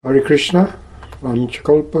Hare Krishna,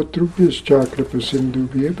 Vanchakalpatrubhyascha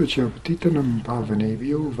Kripasindhubhya Cha Patitanam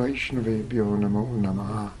Pavanebhyo Vaishnavebhyo Namo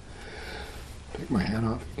Namaha. Take my hand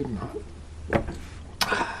off.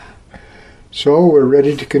 So we're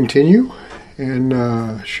ready to continue in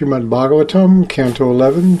Srimad Bhagavatam, Canto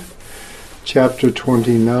 11, Chapter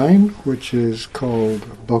 29, which is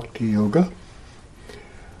called Bhakti Yoga.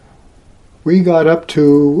 We got up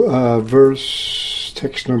to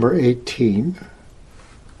text number 18.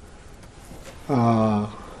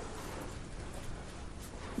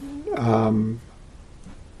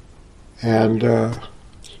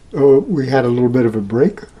 We had a little bit of a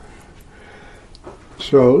break.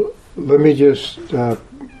 So let me just, if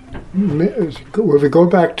we go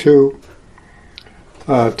back to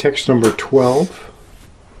text number 12,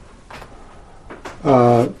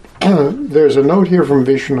 there's a note here from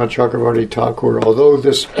Vishwanath Chakravarti Thakur. Although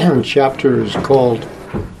this chapter is called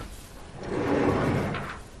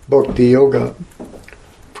Bhakti Yoga,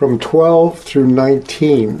 from 12 through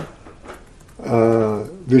 19,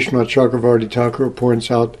 Vishwanath Chakravarti Thakur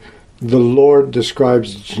points out the Lord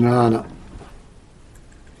describes jnana.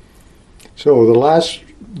 So the last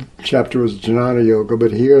chapter was jnana yoga,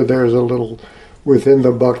 but here there's a little, within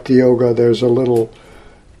the Bhakti Yoga, there's a little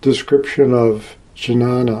description of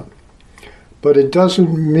jnana. But it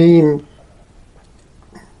doesn't mean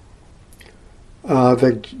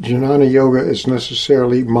that jnana yoga is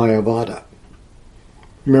necessarily Mayavada.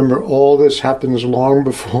 Remember, all this happens long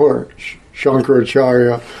before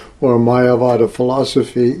Shankaracharya or Mayavada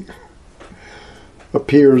philosophy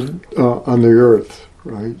appears on the earth,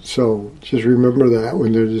 right? So just remember that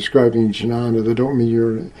when they're describing jnana, they don't mean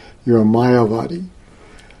you're a Mayavadi.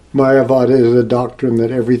 Mayavada is a doctrine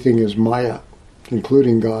that everything is Maya,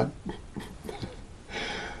 including God.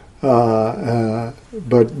 But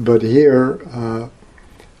here,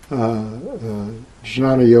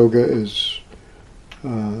 jnana yoga is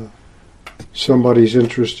somebody's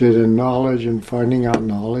interested in knowledge and finding out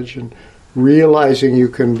knowledge and realizing you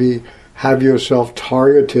can have yourself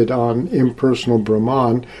targeted on impersonal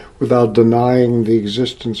Brahman without denying the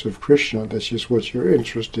existence of Krishna. That's just what you're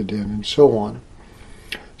interested in, and so on.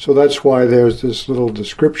 So that's why there's this little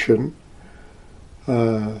description.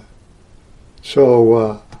 I'll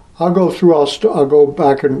go through. I'll go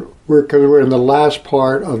back because we're in the last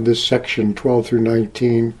part of this section, 12 through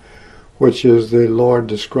 19, which is the Lord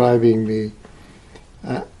describing the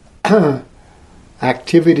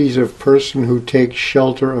activities of person who takes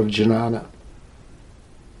shelter of jnana.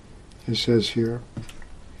 It says here.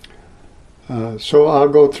 So I'll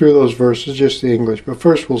go through those verses, just the English. But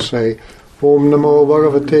first we'll say, Om Namo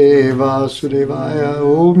Bhagavate Vasudevaya,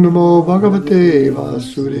 Om Namo Bhagavate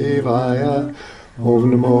Vasudevaya,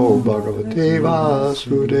 Om Namo Bhagavate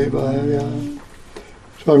Vasudevaya.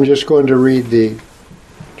 So I'm just going to read the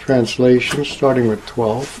translation, starting with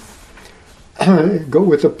 12. Go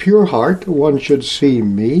with a pure heart, one should see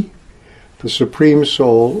me, the Supreme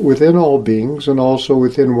Soul, within all beings and also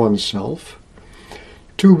within oneself,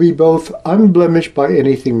 to be both unblemished by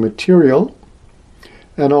anything material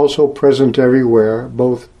and also present everywhere,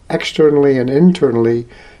 both externally and internally,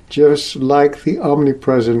 just like the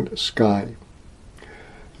omnipresent sky.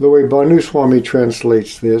 The way Bhanu Swami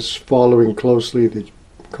translates this, following closely the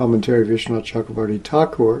commentary of Vishwanath Chakravarti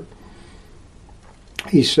Thakur,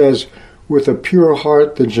 he says, with a pure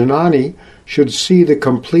heart, the jnani should see the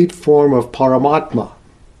complete form of Paramatma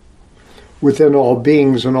within all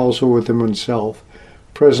beings and also within himself,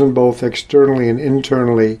 present both externally and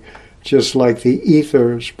internally, just like the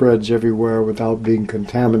ether spreads everywhere without being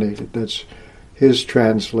contaminated. That's his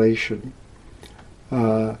translation.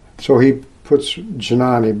 So he puts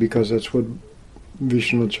jnani because that's what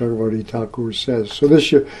Vishwanath Chakravarti Thakur says. So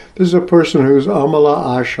this is a person who's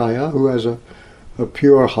amala ashaya, who has a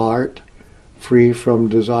pure heart, free from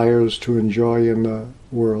desires to enjoy in the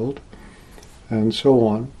world, and so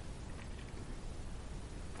on.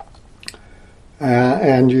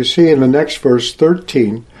 And you see in the next verse,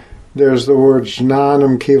 13, there's the word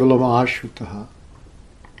jnanam kevalam ashritaha,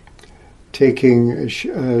 taking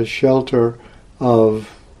shelter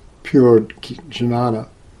of pure jnana.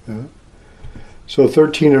 Yeah? So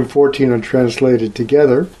 13 and 14 are translated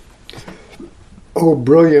together. O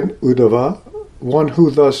brilliant Uddhava, one who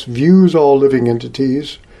thus views all living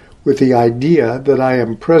entities with the idea that I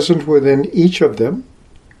am present within each of them,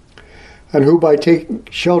 and who by taking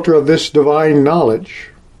shelter of this divine knowledge,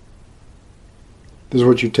 this is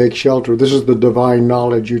what you take shelter, this is the divine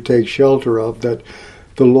knowledge you take shelter of, that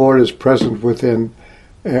the Lord is present within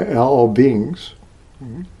all beings,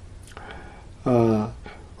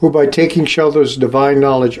 who by taking shelter of this divine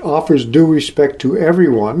knowledge offers due respect to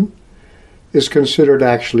everyone, is considered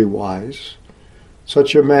actually wise.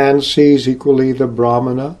 Such a man sees equally the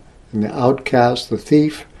Brahmana and the outcast, the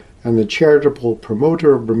thief, and the charitable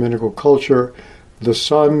promoter of Brahminical culture, the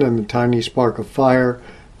sun and the tiny spark of fire,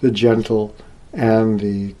 the gentle and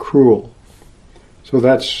the cruel. So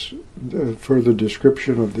that's a further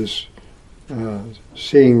description of this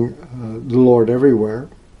seeing the Lord everywhere.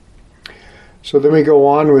 So then we go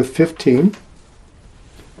on with 15.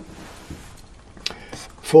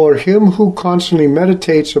 For him who constantly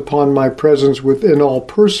meditates upon my presence within all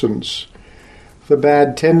persons, the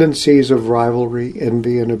bad tendencies of rivalry,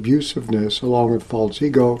 envy, and abusiveness, along with false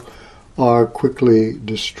ego, are quickly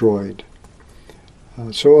destroyed.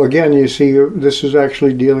 So again, you see, this is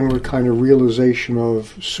actually dealing with kind of realization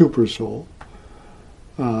of supersoul.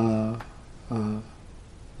 And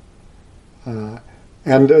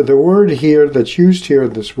the word here that's used here,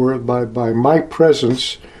 this word by my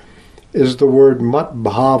presence, is the word mat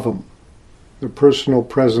bhavam, the personal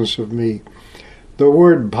presence of me. The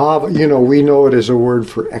word bhava, we know it as a word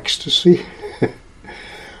for ecstasy.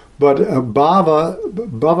 But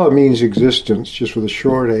bhava means existence, just with a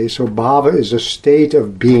short A. So bhava is a state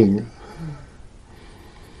of being.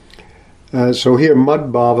 So here,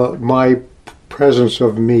 mad bhava, my presence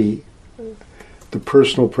of me, the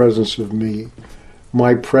personal presence of me,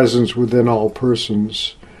 my presence within all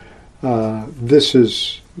persons. This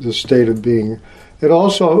is the state of being. It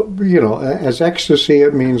also, as ecstasy,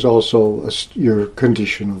 it means also your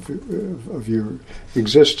condition of your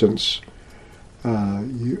existence.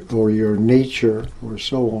 Or your nature, or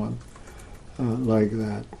so on, like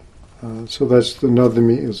that. So that's another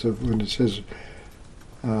meaning. When it says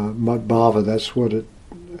madbhava, that's what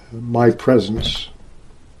my presence.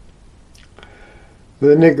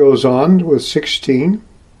 Then it goes on with 16.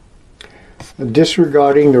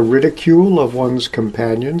 Disregarding the ridicule of one's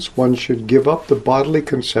companions, one should give up the bodily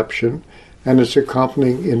conception and its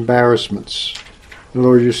accompanying embarrassments. In other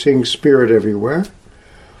words, you're seeing spirit everywhere.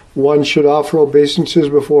 One should offer obeisances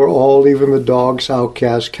before all, even the dogs,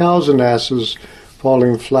 outcasts, cows, and asses,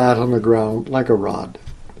 falling flat on the ground like a rod.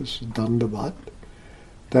 This is dandavat.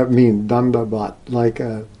 That means dandavat, like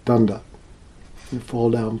a danda. You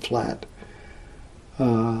fall down flat.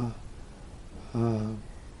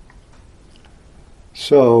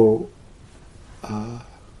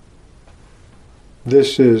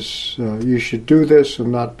 This is, you should do this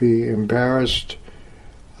and not be embarrassed.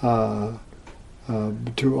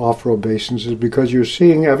 To offer obeisances, because you're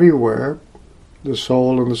seeing everywhere the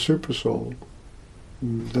soul and the supersoul.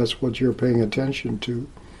 That's what you're paying attention to,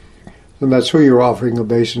 and that's who you're offering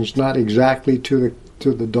obeisance. Not exactly to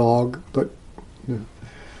the dog, but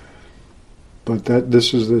that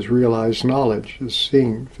this is this realized knowledge, is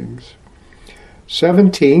seeing things.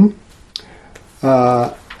 17.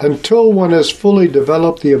 Until one has fully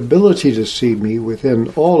developed the ability to see me within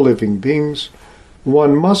all living beings,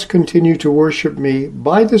 one must continue to worship me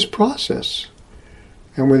by this process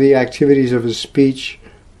and with the activities of his speech,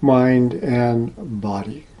 mind, and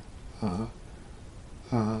body. So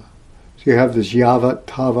you have this yavat,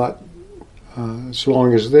 tavat, so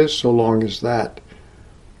long as this, so long as that.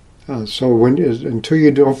 Until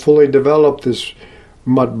you don't fully develop this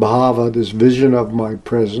madbhava, this vision of my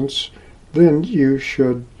presence, then you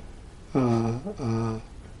should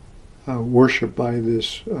worship by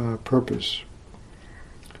this purpose,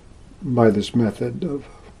 by this method of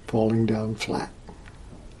falling down flat.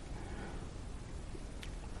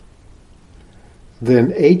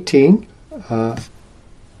 Then 18,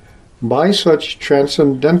 by such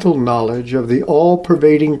transcendental knowledge of the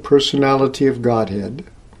all-pervading personality of Godhead,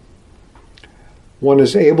 one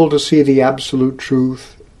is able to see the absolute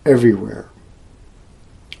truth everywhere.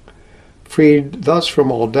 Freed thus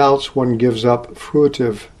from all doubts, one gives up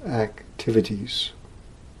fruitive activities.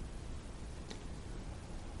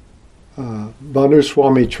 Bhanu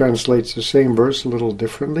Swami translates the same verse a little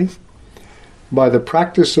differently. By the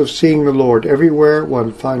practice of seeing the Lord everywhere,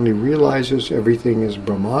 one finally realizes everything is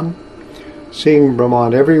Brahman. Seeing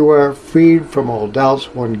Brahman everywhere, freed from all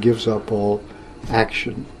doubts, one gives up all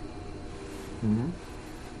action.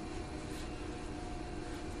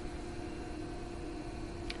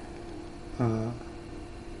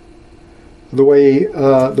 The way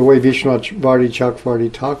Vishwanath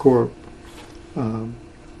Chakravarti Thakur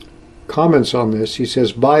comments on this, he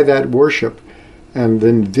says, by that worship, and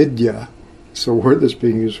then vidya, it's a word that's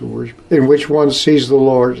being used for worship, in which one sees the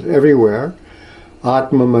Lord everywhere,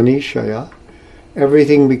 Atma Manishaya,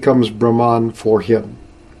 everything becomes Brahman for him.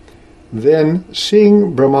 Then,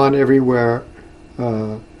 seeing Brahman everywhere,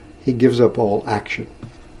 he gives up all action.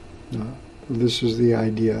 This is the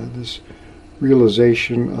idea, this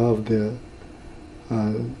realization of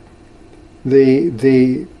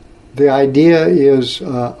The idea is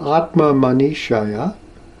Atma Manishaya.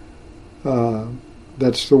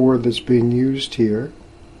 That's the word that's being used here.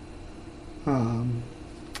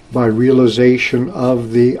 By realization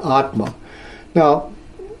of the Atma. Now,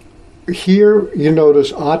 here you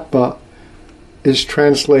notice Atma is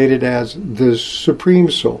translated as the Supreme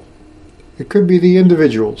Soul. It could be the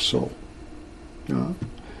individual soul.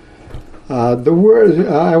 The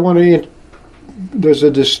word, there's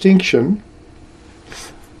a distinction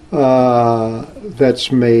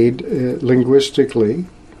that's made linguistically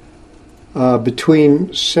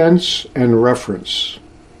between sense and reference,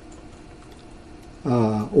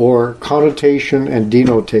 or connotation and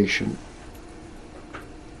denotation.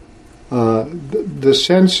 The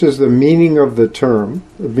sense is the meaning of the term,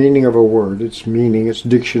 the meaning of a word, its meaning, its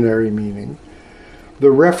dictionary meaning.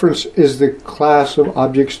 The reference is the class of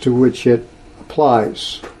objects to which it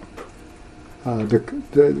applies.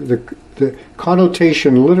 The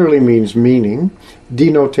connotation literally means meaning,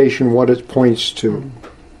 denotation what it points to.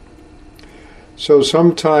 So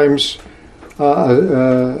sometimes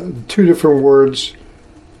two different words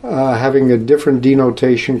having a different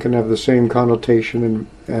denotation can have the same connotation,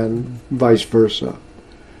 and vice versa.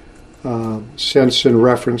 Sense and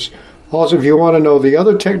reference. Also, if you want to know, the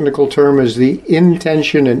other technical term is the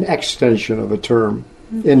intension and extension of a term.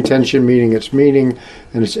 Intention meaning its meaning,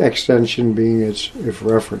 and its extension being its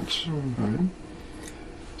reference. Right?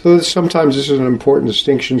 So sometimes this is an important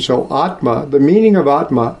distinction. So Atma, the meaning of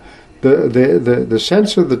Atma, the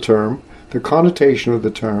sense of the term, the connotation of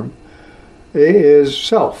the term, is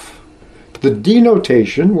self. The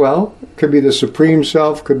denotation, well, could be the supreme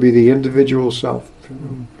self, could be the individual self.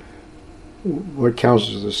 What counts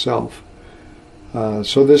as the self.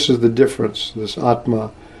 So this is the difference, this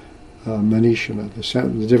Atma Manishana,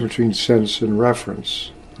 the difference between sense and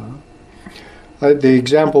reference. The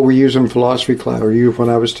example we use in philosophy class, or used when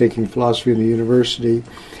I was taking philosophy in the university,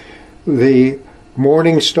 the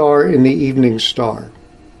morning star and the evening star.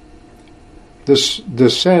 The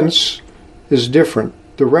sense is different.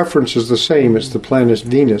 The reference is the same. It's the planet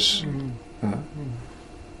Venus.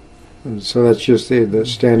 And so that's just the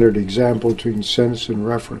standard example between sense and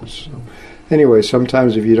reference. So anyway,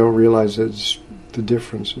 sometimes if you don't realize that the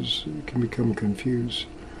differences, you can become confused.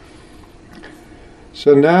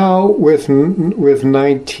 So now with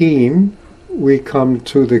 19, we come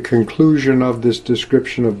to the conclusion of this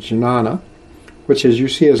description of jnana, which, as you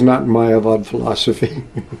see, is not Mayavad philosophy.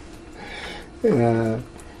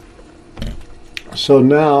 So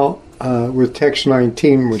now, with text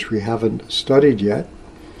 19, which we haven't studied yet,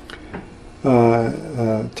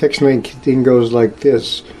 text 19 goes like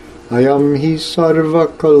this: Ayam hi sarva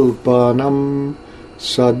kalpanam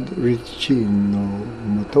sadrichino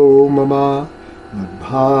mato mama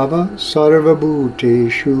madbhava sarva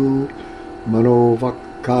bhuteshu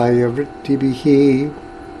manovakaya vrittibihi.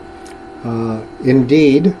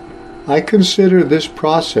 Indeed, I consider this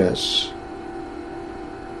process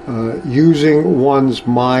using one's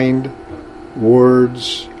mind,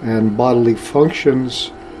 words, and bodily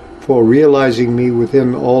functions for realizing me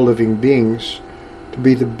within all living beings to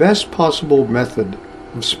be the best possible method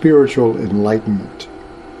of spiritual enlightenment.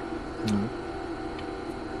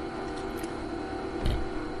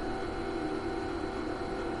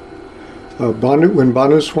 When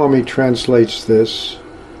Bhanu Swami translates this,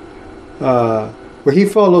 he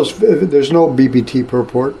follows, there's no BBT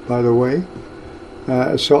purport, by the way.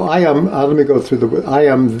 So I am, let me go through I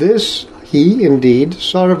am this, he indeed,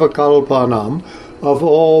 sarva kalpanam, of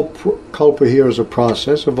all kalpa here is a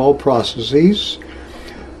process, of all processes,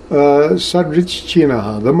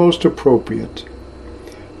 sadrichinaha, the most appropriate.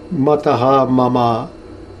 Mataha mama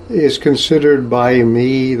is considered by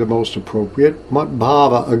me the most appropriate.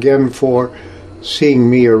 Matbhava, again for seeing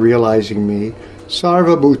me or realizing me.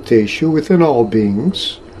 Sarva bhuteshu, within all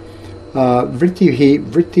beings.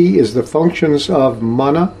 Vritti is the functions of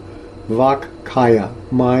mana, vak, kaya,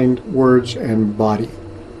 mind, words, and body.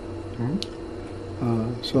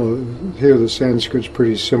 So here the Sanskrit's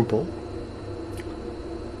pretty simple.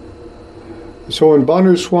 So when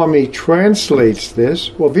Bhanu Swami translates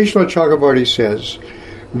this, well, Vishnu Chakravarti says,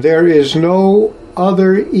 there is no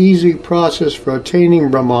other easy process for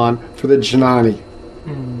attaining Brahman for the jnani.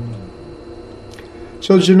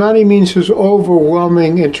 So jnani means his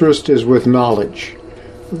overwhelming interest is with knowledge.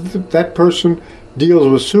 That person deals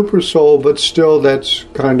with super soul, but still that's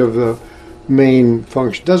kind of the main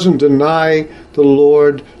function. Doesn't deny the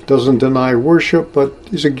Lord, doesn't deny worship, but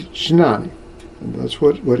he's a jnani. And that's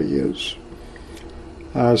what he is.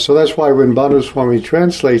 So that's why when Bhanu Swami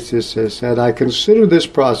translates this, he said, I consider this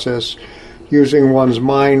process using one's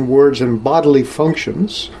mind, words, and bodily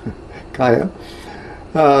functions. Kaya,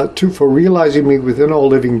 for realizing me within all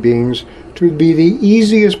living beings, to be the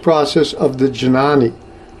easiest process of the Janani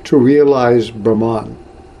to realize Brahman.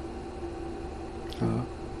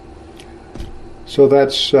 So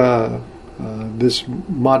that's this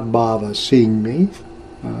Madbhava, seeing me.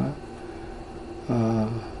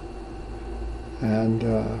 And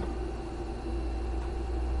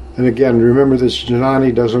again, remember this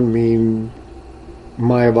Janani doesn't mean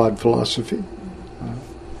Mayavad philosophy.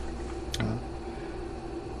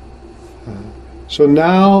 So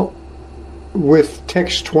now, with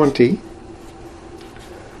text 20,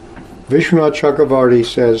 Vishwanath Chakravarti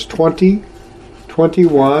says 20,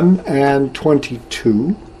 21, and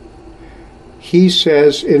 22. He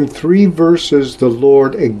says in 3 verses the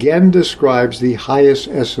Lord again describes the highest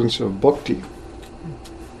essence of bhakti.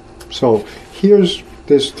 So here's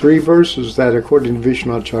this 3 verses that, according to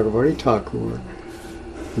Vishwanath Chakravarti Thakur,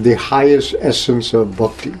 the highest essence of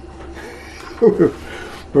bhakti.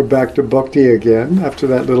 We're back to bhakti again after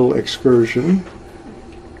that little excursion.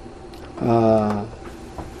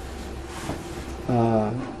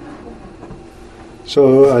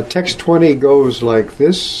 So text 20 goes like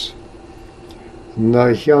this.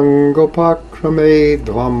 Nahyang gopakrame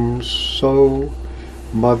dvamso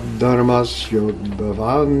maddharmas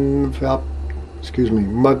yodhavan vap.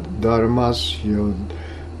 Maddharmas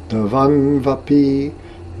yodhavan vapi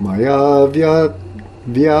maya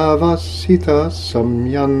vyavasita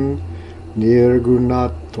samyan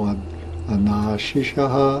nirgunatvad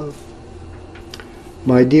anashishaha.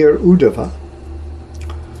 My dear Uddhava,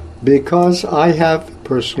 because I have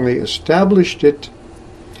personally established it,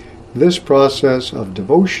 this process of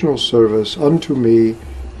devotional service unto me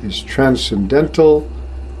is transcendental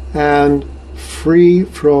and free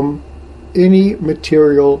from any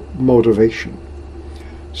material motivation.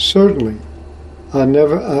 Certainly,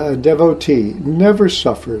 a devotee never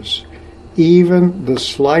suffers even the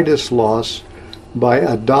slightest loss by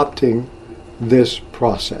adopting this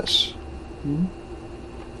process.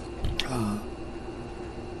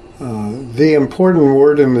 The important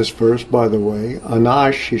word in this verse, by the way,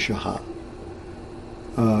 anashishaha.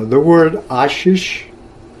 The word ashish,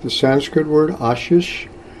 the Sanskrit word ashish,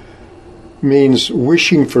 means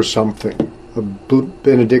wishing for something, a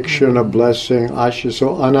benediction, a blessing, ashish.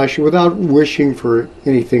 So anashish, without wishing for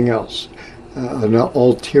anything else. An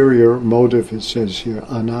ulterior motive, it says here,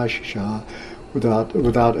 anashishaha,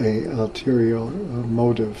 without a ulterior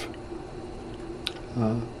motive.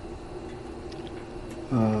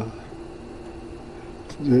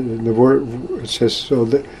 The word, it says, so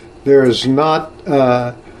that there is not,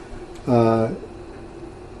 well,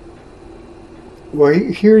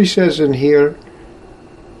 here he says in here,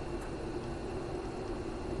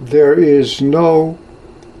 there is no,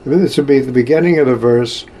 this would be the beginning of the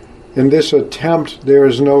verse, in this attempt there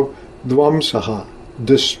is no dvamsaha,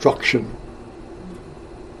 destruction.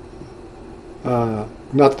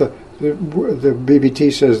 Not the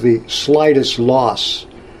BBT says the slightest loss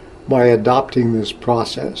by adopting this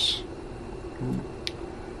process.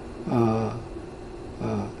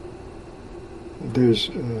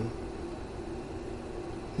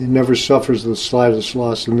 He never suffers the slightest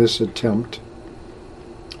loss in this attempt,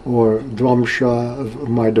 or dvamsha of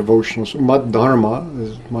my devotional, mad dharma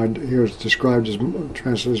is here it's described as,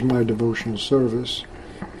 translated as my devotional service.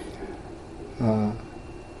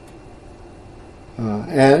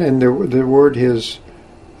 And the word is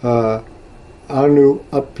anu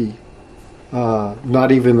api,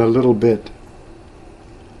 not even a little bit.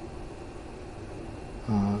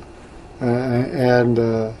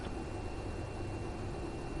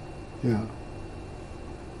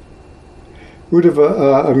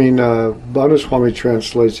 Uddhava, Bhanuswami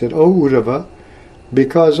translates it, O Uddhava,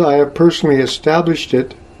 because I have personally established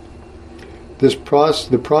it, the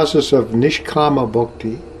process of nishkama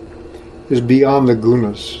bhakti is beyond the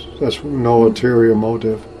gunas. That's no ulterior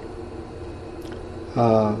motive.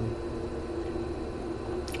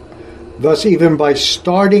 Thus, even by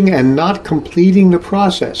starting and not completing the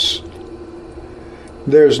process,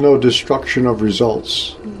 there's no destruction of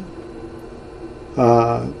results.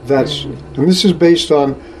 And this is based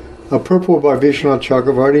on a purport by Vishwanath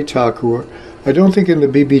Chakravarti Thakur. I don't think in the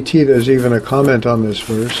BBT there's even a comment on this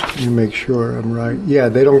verse. Let me make sure I'm right. Yeah,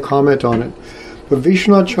 they don't comment on it. But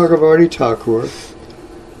Vishwanath Chakravarti Thakur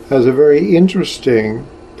has a very interesting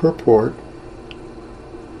purport.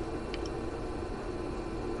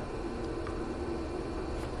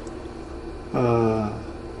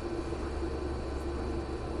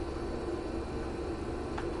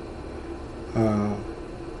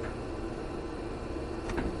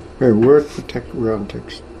 We're on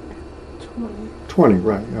text 20. 20,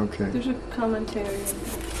 right, okay. There's a commentary in there.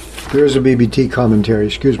 There is a BBT commentary,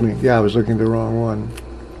 excuse me. Yeah, I was looking at the wrong one.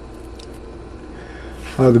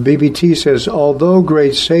 The BBT says, although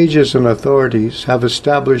great sages and authorities have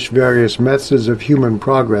established various methods of human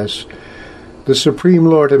progress, the Supreme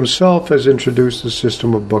Lord himself has introduced the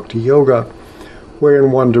system of Bhakti Yoga,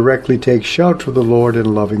 wherein one directly takes shelter of the Lord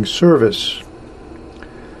in loving service.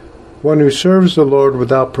 One who serves the Lord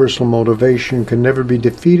without personal motivation can never be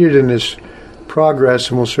defeated in his progress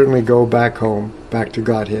and will certainly go back home, back to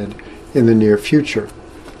Godhead, in the near future.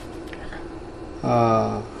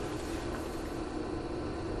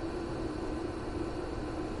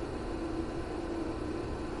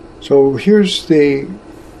 So here's the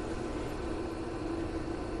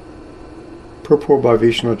purport by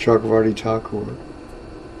Vishnu Chakravarti Thakur.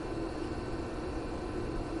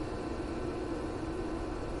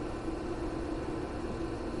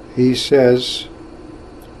 He says,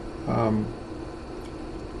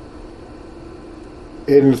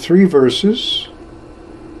 in 3 verses,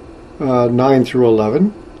 9 through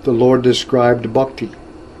 11, the Lord described bhakti.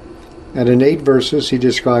 And in 8 verses, he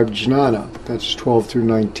described jnana. That's 12 through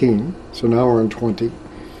 19. So now we're on 20.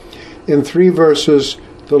 In 3 verses,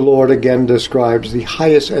 the Lord again describes the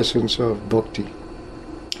highest essence of bhakti.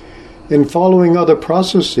 In following other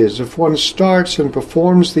processes, if one starts and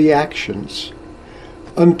performs the actions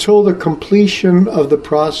until the completion of the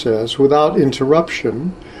process without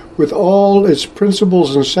interruption, with all its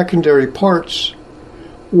principles and secondary parts,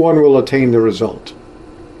 one will attain the result.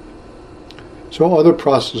 So other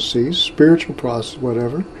processes, spiritual process,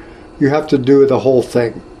 whatever, you have to do the whole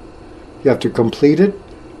thing. You have to complete it,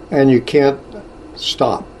 and you can't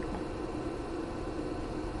stop.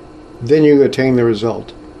 Then you attain the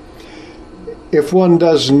result. If one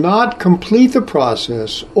does not complete the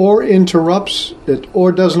process, or interrupts it,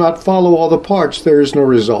 or does not follow all the parts, there is no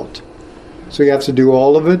result. So you have to do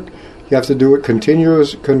all of it. You have to do it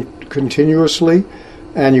continuously,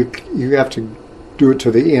 and you have to do it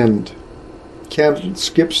to the end. Can't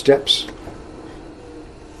skip steps.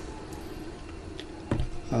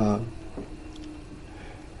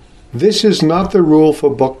 This is not the rule for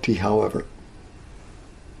bhakti, however.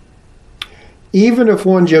 Even if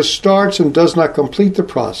one just starts and does not complete the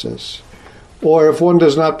process, or if one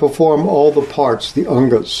does not perform all the parts, the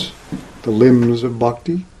angas, the limbs of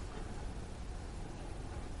bhakti,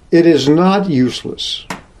 it is not useless.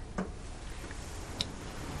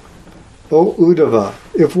 O Uddhava,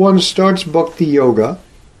 if one starts bhakti yoga,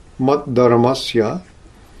 mat dharmasya,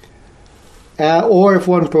 or if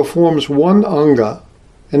one performs one anga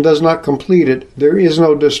and does not complete it, there is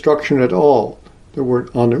no destruction at all. The word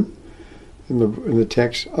anu in the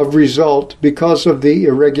text of result because of the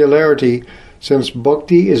irregularity, since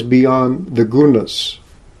bhakti is beyond the gunas.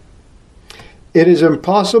 It is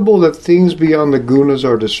impossible that things beyond the gunas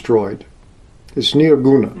are destroyed. It's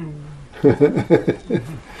nirguna.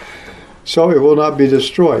 So it will not be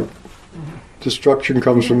destroyed. Destruction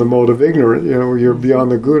comes from the mode of ignorance. You're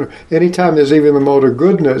beyond the guna. Anytime there's even the mode of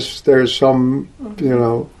goodness, there's some,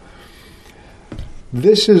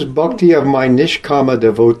 This is bhakti of my nishkama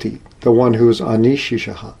devotee, the one who is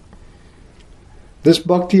anishishaha. This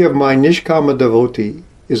bhakti of my nishkama devotee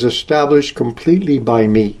is established completely by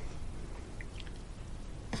me.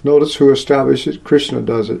 Notice who established it. Krishna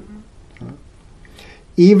does it.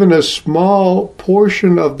 Even a small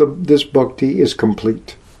portion of this bhakti is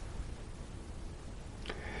complete.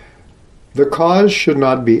 The cause should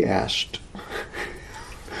not be asked.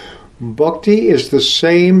 Bhakti is the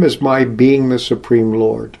same as my being the Supreme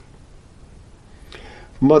Lord.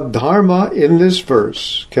 Madharma in this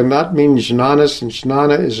verse cannot mean jnana, since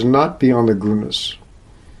jnana is not beyond the gunas.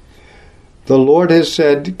 The Lord has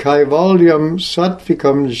said, Kaivalyam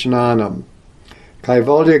sattvikam jnanam.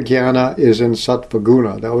 Kaivalya jnana is in sattva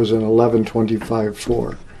guna. That was in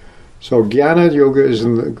 11:25:4. So jnana yoga is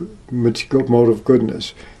in the mode of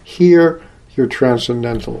goodness. Here, you're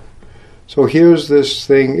transcendental. So here's this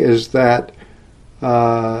thing is that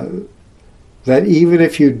that even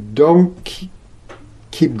if you don't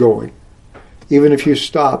keep going, even if you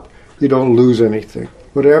stop, you don't lose anything.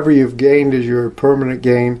 Whatever you've gained is your permanent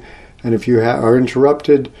gain, and if you are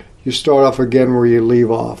interrupted, you start off again where you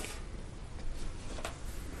leave off.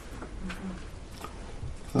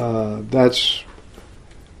 That's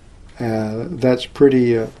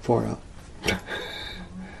pretty far out.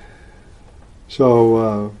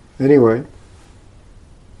 So anyway,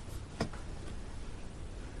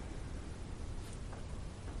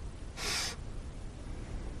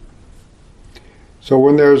 so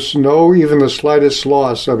when there's no even the slightest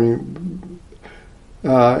loss, I mean,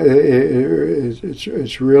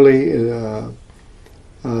 it's really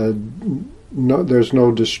no, there's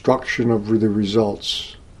no destruction of the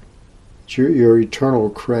results. your eternal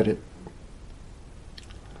credit.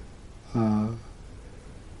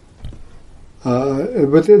 But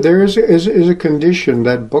there is a condition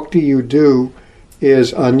that bhakti you do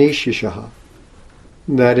is anishishaha.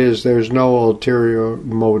 That is, there's no ulterior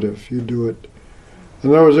motive. You do it. In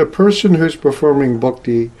other words, a person who's performing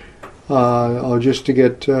bhakti just to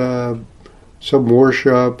get some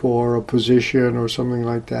worship or a position or something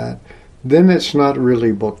like that, then it's not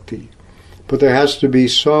really bhakti. But there has to be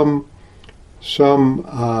some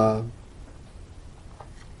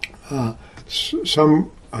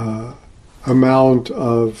amount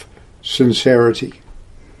of sincerity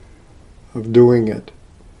of doing it.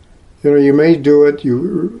 You may do it.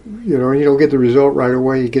 You don't get the result right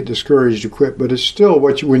away. You get discouraged. You quit. But it's still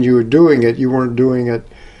when you were doing it, you weren't doing it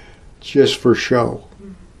just for show,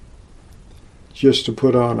 just to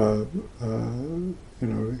put on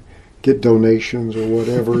get donations or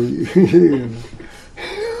whatever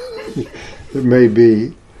it may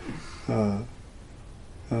be.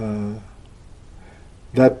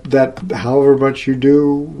 That however much you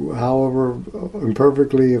do, however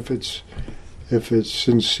imperfectly, if it's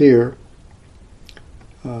sincere,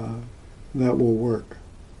 that will work.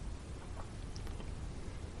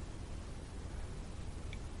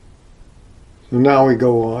 So now we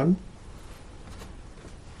go on.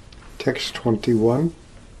 Text 21.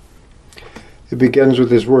 It begins with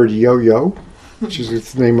this word yo-yo, which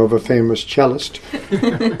is the name of a famous cellist,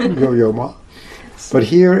 Yo-Yo Ma. But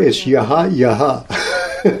here it's yaha, yaha.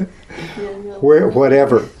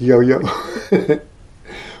 Whatever, yo-yo.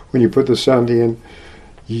 When you put the sandhi in,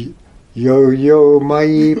 yo-yo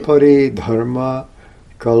mai pari dharma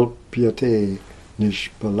kalpyate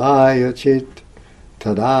nishpalaya chit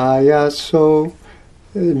tadaya so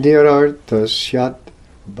nirartasyat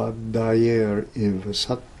baddhayer iv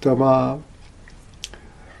sattama.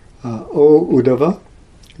 O Uddhava,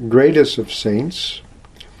 greatest of saints,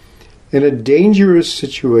 in a dangerous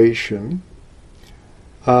situation,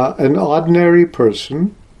 an ordinary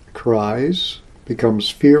person cries,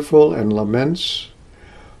 becomes fearful and laments,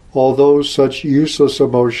 although such useless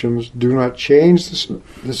emotions do not change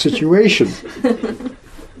the situation.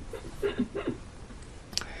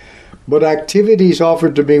 But activities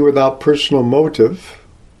offered to me without personal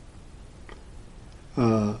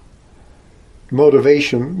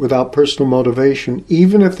motivation, without personal motivation,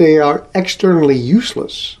 even if they are externally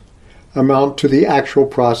useless, amount to the actual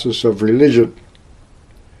process of religion.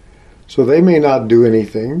 So they may not do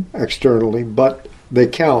anything externally, but they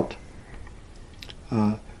count.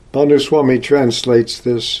 Bandhu translates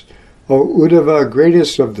this, O Uddhava,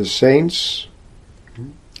 greatest of the saints.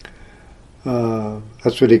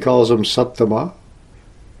 That's what he calls them, Sattama,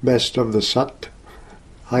 best of the Sat,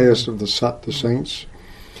 highest of the Sat, the saints.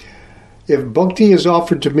 If bhakti is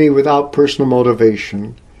offered to me without personal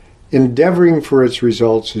motivation, endeavoring for its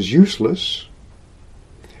results is useless,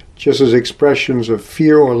 just as expressions of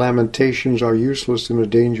fear or lamentations are useless in a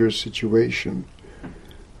dangerous situation.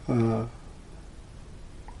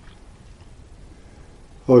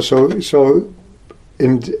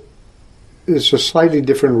 It's a slightly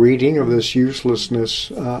different reading of this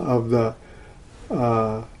uselessness of the.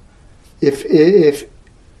 If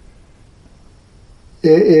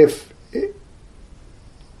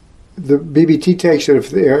the BBT takes it, if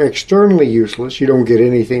they're externally useless, you don't get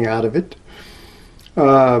anything out of it.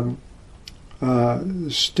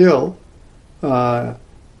 Still,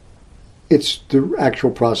 it's the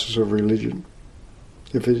actual process of religion.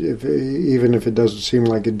 Even if it doesn't seem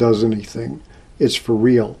like it does anything, it's for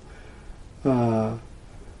real.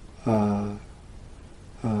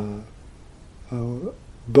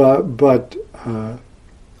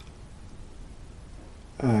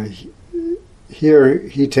 Here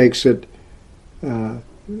he takes it,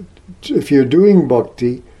 if you're doing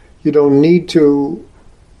bhakti, you don't need to,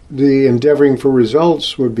 the endeavoring for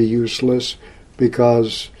results would be useless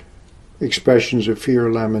because expressions of fear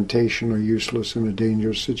or lamentation are useless in a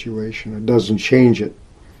dangerous situation. It doesn't change it.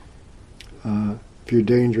 If you're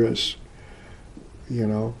dangerous,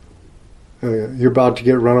 you're about to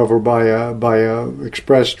get run over by a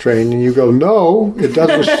express train, and you go, no, it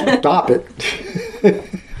doesn't stop it.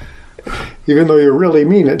 Even though you really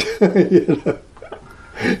mean it,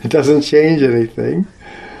 it doesn't change anything.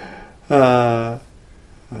 But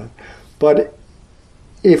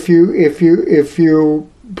if you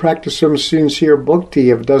practice some sincere bhakti,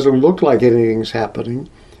 if it doesn't look like anything's happening,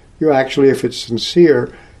 you actually, if it's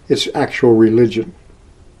sincere, it's actual religion,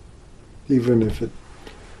 even if it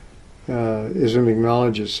isn't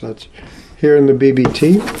acknowledged as such. Here in the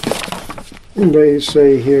BBT, they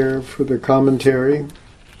say here for the commentary,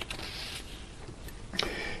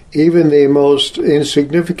 even the most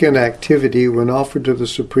insignificant activity, when offered to the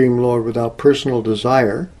Supreme Lord without personal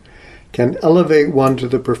desire, can elevate one to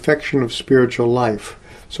the perfection of spiritual life.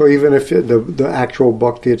 So even if the actual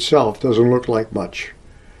bhakti itself doesn't look like much,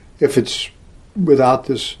 if it's without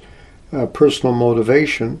this personal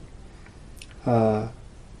motivation, then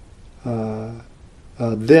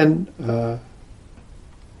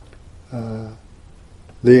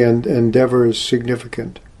the endeavor is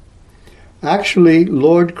significant. Actually,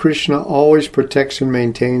 Lord Krishna always protects and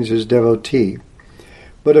maintains his devotee.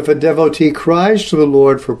 But if a devotee cries to the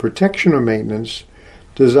Lord for protection or maintenance,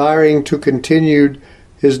 desiring to continue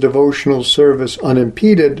his devotional service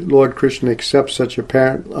unimpeded, Lord Krishna accepts such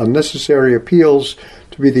apparent unnecessary appeals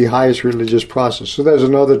to be the highest religious process. So there's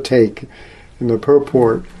another take in the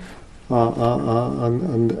purport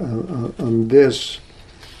on this.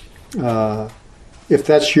 If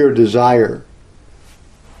that's your desire,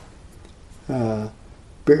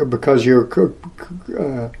 because you're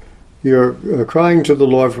crying to the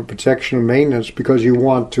Lord for protection and maintenance because you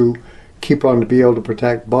want to keep on to be able to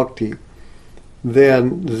protect bhakti,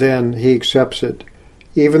 then he accepts it,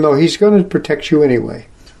 even though he's going to protect you anyway.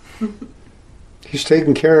 He's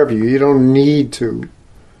taking care of you. You don't need to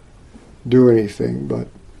do anything, but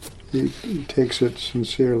he takes it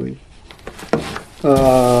sincerely.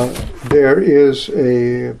 There is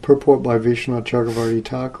a purport by Vishwanath Chakravarti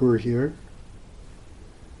Thakur here.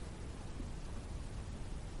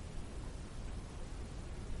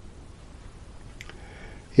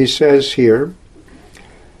 He says here,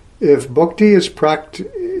 if bhakti is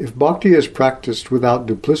practiced without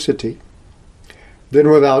duplicity, then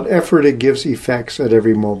without effort it gives effects at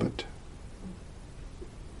every moment.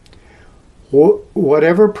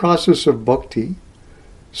 Whatever process of bhakti,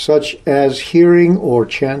 such as hearing or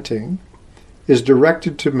chanting, is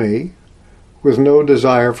directed to me with no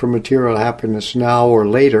desire for material happiness now or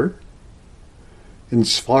later, in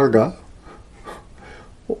svarga,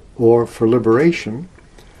 or for liberation,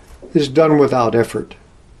 is done without effort.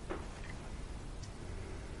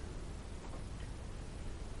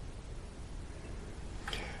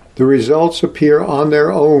 The results appear on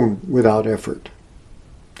their own without effort.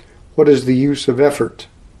 What is the use of effort?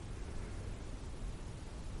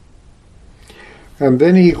 And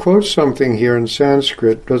then he quotes something here in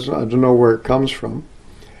Sanskrit. I don't know where it comes from.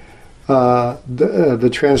 The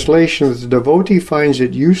translation is, the devotee finds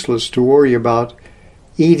it useless to worry about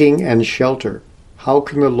eating and shelter. How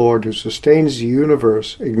can the Lord who sustains the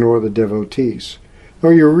universe ignore the devotees?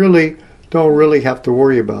 No, you really don't really have to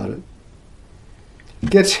worry about it.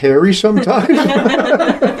 It gets hairy sometimes.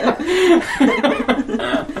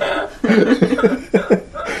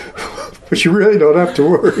 But you really don't have to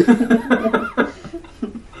worry.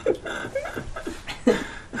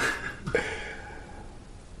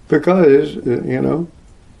 Because,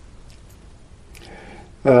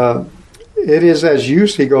 it is as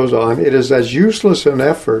he goes on, it is as useless an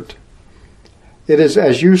effort, it is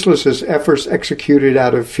as useless as efforts executed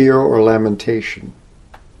out of fear or lamentation.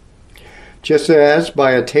 Just as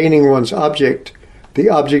by attaining one's object, the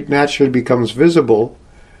object naturally becomes visible,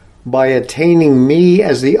 by attaining me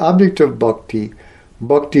as the object of bhakti,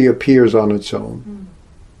 bhakti appears on its own.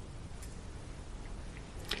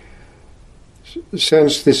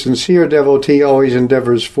 Since the sincere devotee always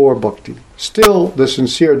endeavors for bhakti, still the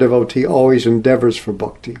sincere devotee always endeavors for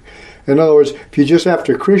bhakti. In other words, if you're just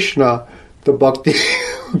after Krishna, the bhakti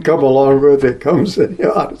will come along with it, comes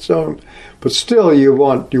on its own. But still you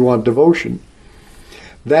want devotion.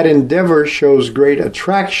 That endeavor shows great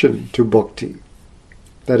attraction to bhakti.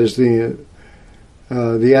 That is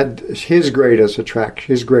his great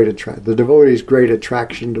attraction, the devotee's great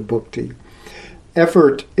attraction to bhakti.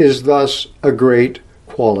 Effort is thus a great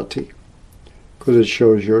quality, because it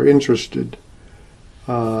shows you're interested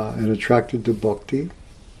and attracted to bhakti.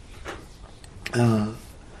 Yeah.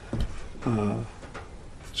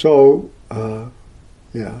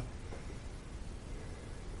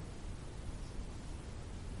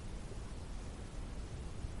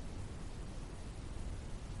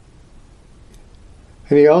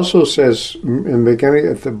 And he also says in the beginning,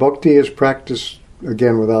 if the bhakti is practiced,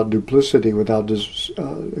 again, without duplicity, without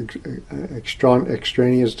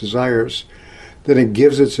extraneous desires, then it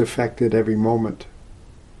gives its effect at every moment.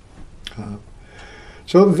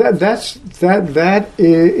 So that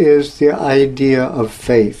is the idea of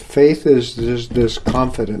faith. Faith is this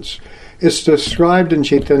confidence. It's described in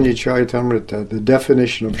Chaitanya Charitamrita. The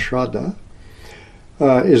definition of Shraddha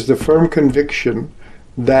is the firm conviction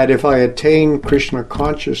that if I attain Krishna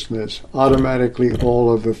consciousness, automatically all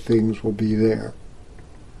other things will be there.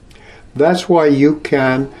 That's why you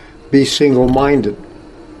can be single-minded.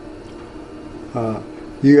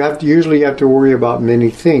 usually have to worry about many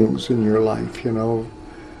things in your life,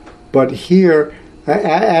 But here,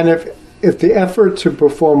 and if the effort to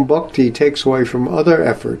perform bhakti takes away from other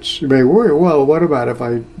efforts, you may worry, well, what about if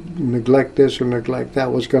I neglect this or neglect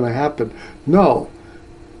that? What's going to happen? No.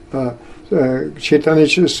 Chaitanya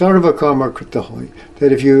sarva karma krita hoy.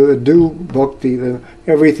 That if you do bhakti, then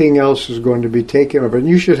everything else is going to be taken over. And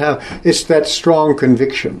you should have, it's that strong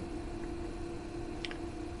conviction.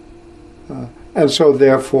 And so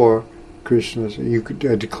therefore, Krishna said, you could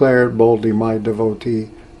declare it boldly, my devotee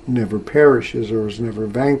never perishes or is never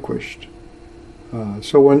vanquished.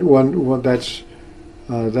 So when that's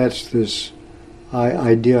this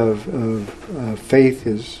idea of faith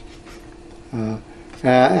is,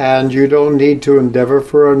 and you don't need to endeavor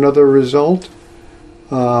for another result,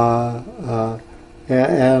 and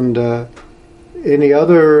any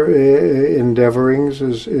other endeavorings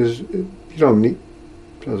is you don't need,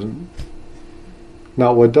 doesn't.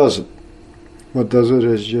 Not what does it. What does it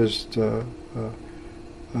is just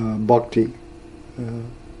bhakti. And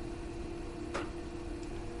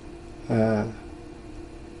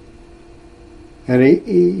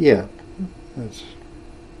that's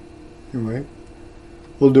anyway.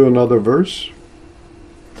 We'll do another verse.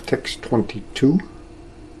 Text 22.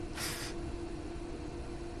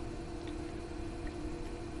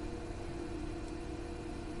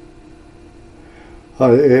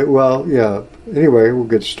 Anyway, we'll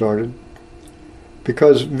get started.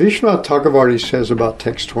 Because Vishwanath Chakravarti says about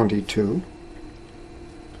text 22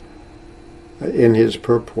 in his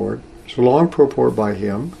purport, it's a long purport by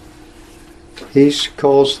him. He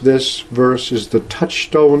calls this verse is the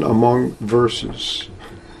touchstone among verses,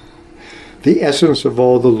 the essence of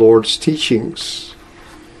all the Lord's teachings.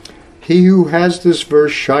 He who has this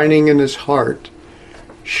verse shining in his heart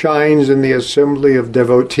shines in the assembly of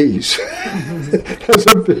devotees.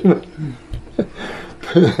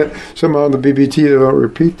 Somehow in the BBT they don't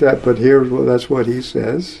repeat that, but that's what he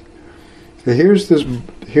says. So here's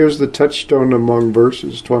the touchstone among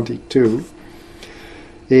verses 22.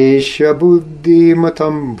 Esha buddhi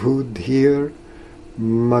matam buddhir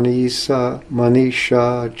manisha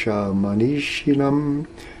cha manishinam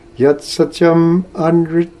yat satyam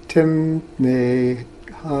anritten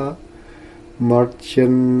neha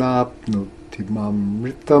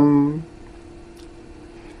marchanapnutimamritam.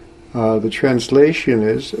 The translation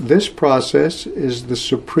is, this process is the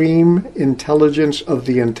supreme intelligence of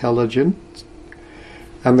the intelligent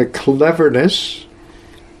and the cleverness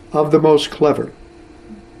of the most clever.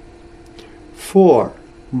 For,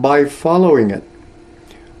 by following it,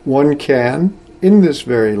 one can, in this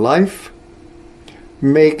very life,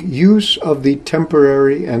 make use of the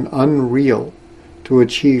temporary and unreal to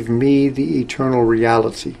achieve me, the eternal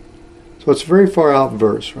reality. So it's a very far out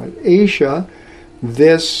verse, right? Esha,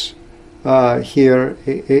 this here,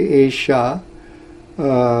 Esha,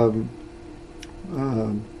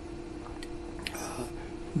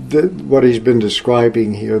 what he's been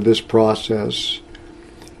describing here, this process,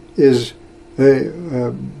 is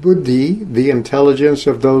buddhi, the intelligence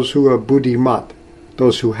of those who are buddhimat,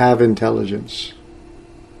 those who have intelligence,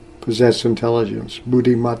 possess intelligence.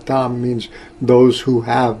 Buddhimatam means those who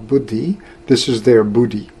have buddhi. This is their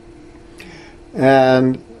buddhi.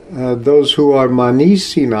 And those who are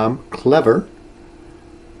manisinam, clever,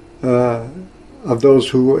 of those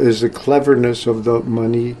who is the cleverness of the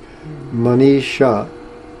manisha,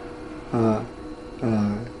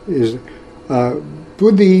 is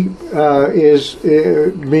buddhi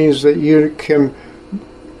means that you can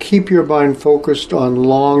keep your mind focused on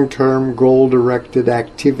long-term goal-directed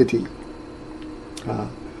activity.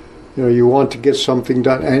 You want to get something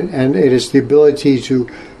done, and it is the ability to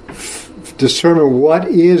discern what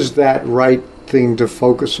is that right thing to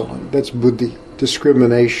focus on. That's buddhi,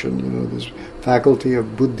 discrimination. This faculty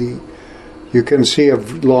of buddhi. You can see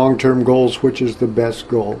of long-term goals which is the best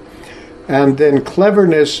goal. And then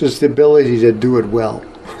cleverness is the ability to do it well.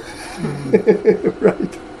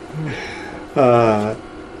 Right?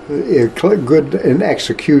 Good in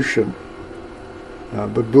execution.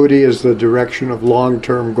 But buddhi is the direction of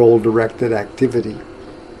long-term goal-directed activity.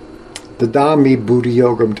 Dadami buddhi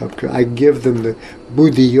yogam tapka. I give them the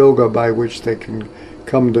buddhi yoga by which they can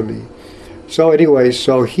come to me. So anyway,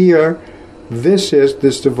 so here, this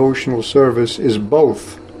devotional service is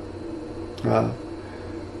both.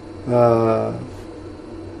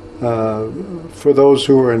 For those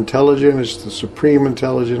who are intelligent, it's the supreme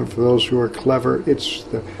intelligent. For those who are clever, it's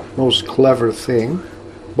the most clever thing.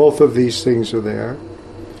 Both of these things are there.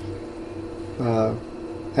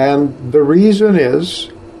 And the reason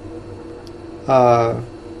is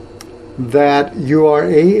that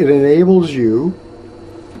it enables you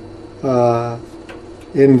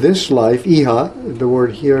in this life, iha, the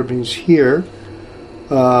word here means here,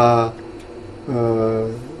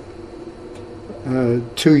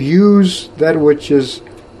 to use that which is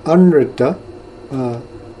unrita,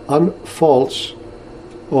 false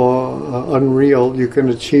or unreal, you can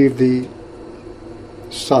achieve the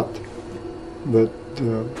sat,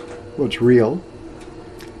 what's real,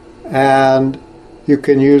 and you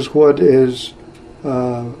can use what is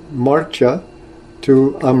marcha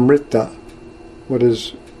to amrita, what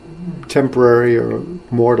is temporary or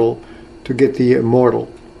mortal, to get the immortal.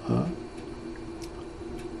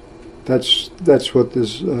 That's what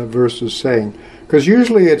this verse is saying. Because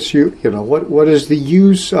usually it's what is the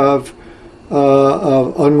use of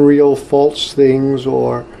unreal, false things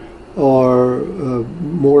or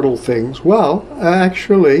mortal things? Well,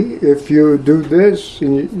 actually, if you do this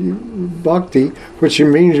in bhakti, which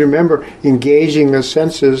means, remember, engaging the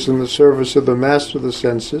senses in the service of the master of the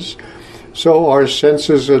senses. So our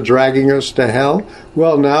senses are dragging us to hell.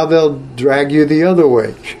 Well, now they'll drag you the other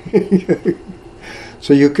way.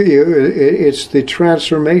 So it's the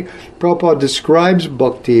transformation. Prabhupada describes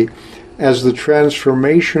bhakti as the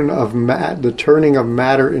transformation of the turning of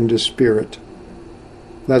matter into spirit.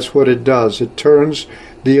 That's what it does. It turns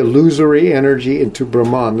the illusory energy into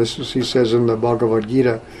Brahman. This is, he says in the Bhagavad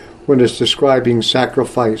Gita, when it's describing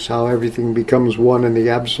sacrifice, how everything becomes one in the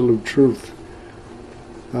absolute truth.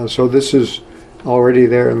 So this is already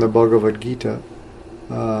there in the Bhagavad Gita.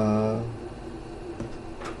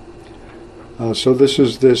 So this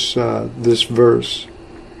is this verse.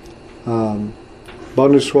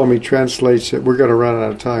 Bhanu Swami translates it. We're going to run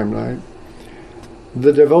out of time, right?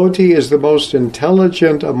 The devotee is the most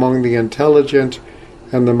intelligent among the intelligent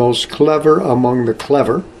and the most clever among the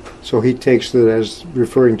clever. So he takes it as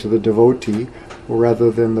referring to the devotee rather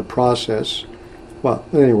than the process. Well,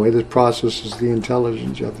 anyway, the process is the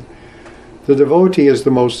intelligence of it. The devotee is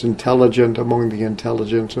the most intelligent among the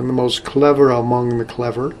intelligent and the most clever among the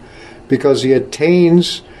clever, because he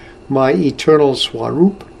attains my eternal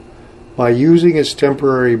swarup by using his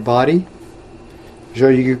temporary body. So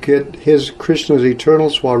you get Krishna's eternal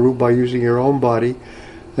swarup by using your own body,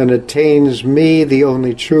 and attains me, the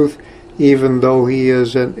only truth, even though he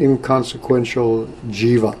is an inconsequential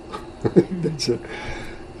jiva.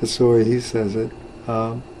 That's the way he says it.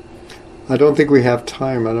 I don't think we have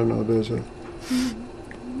time. I don't know.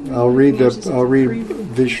 I'll read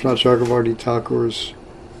Vishwanath Chakravarti Thakur's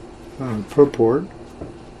purport.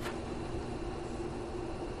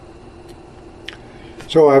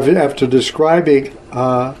 So after describing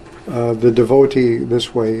the devotee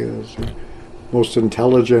this way as most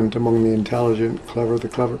intelligent among the intelligent, clever the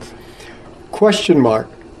clever, question mark.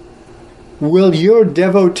 Will your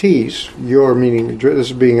devotees, your meaning, this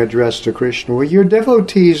is being addressed to Krishna, will your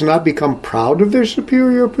devotees not become proud of their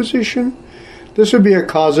superior position? This would be a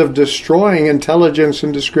cause of destroying intelligence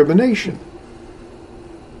and discrimination.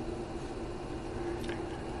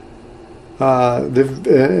 So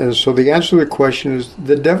the answer to the question is,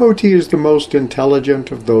 the devotee is the most intelligent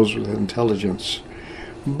of those with intelligence.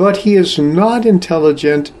 But he is not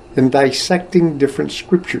intelligent in dissecting different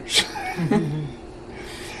scriptures.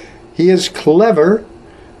 He is clever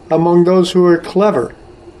among those who are clever,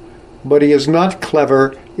 but he is not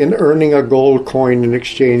clever in earning a gold coin in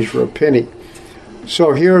exchange for a penny.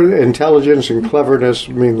 So here, intelligence and cleverness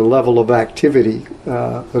mean the level of activity.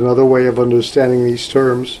 Another way of understanding these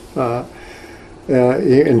terms,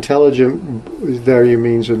 intelligent there you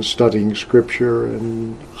means in studying scripture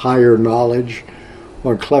and higher knowledge,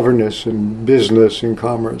 or cleverness in business and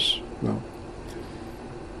commerce. No.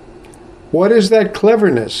 What is that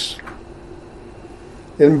cleverness?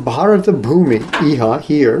 In Bharata Bhumi, iha,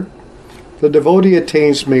 here, the devotee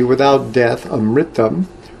attains me without death, amritam,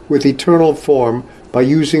 with eternal form, by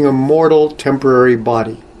using a mortal temporary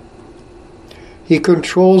body. He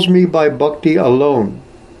controls me by bhakti alone.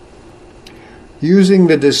 Using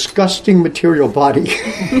the disgusting material body,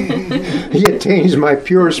 he attains my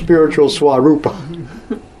pure spiritual swarupa.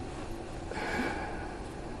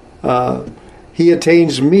 He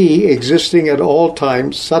attains me, existing at all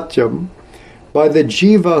times, satyam, by the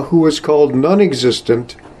jiva who is called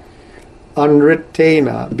non-existent,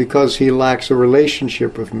 anritena, because he lacks a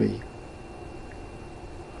relationship with me.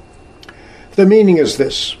 The meaning is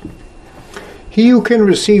this. He who can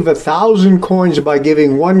receive 1,000 coins by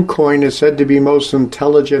giving 1 coin is said to be most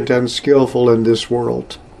intelligent and skillful in this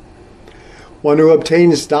world. One who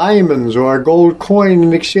obtains diamonds or a gold coin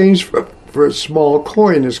in exchange for a small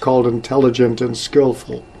coin is called intelligent and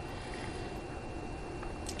skillful.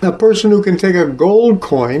 A person who can take a gold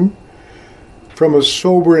coin from a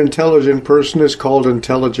sober, intelligent person is called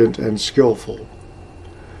intelligent and skillful.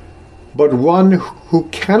 But one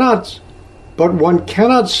cannot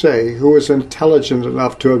say who is intelligent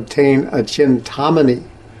enough to obtain a Chintamani,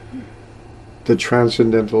 the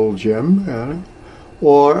transcendental gem,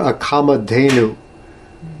 or a Kamadhenu,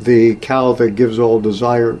 the cow that gives all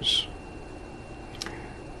desires.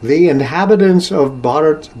 The inhabitants of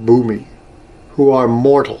Bharat Bhumi, who are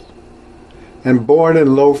mortal and born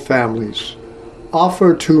in low families,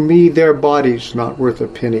 offer to me their bodies not worth a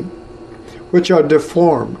penny, which are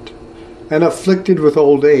deformed and afflicted with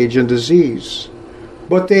old age and disease.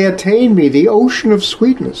 But they attain me the ocean of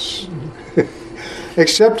sweetness.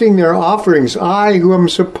 Accepting their offerings, I, who am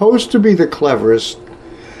supposed to be the cleverest,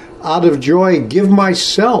 out of joy give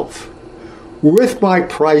myself, with my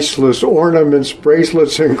priceless ornaments,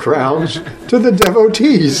 bracelets, and crowns, to the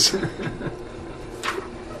devotees.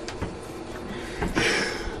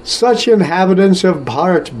 Such inhabitants of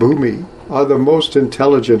Bharat Bhumi are the most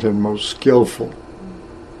intelligent and most skillful.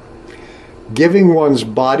 Giving one's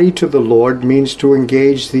body to the Lord means to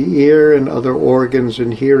engage the ear and other organs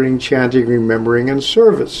in hearing, chanting, remembering, and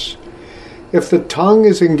service. If the tongue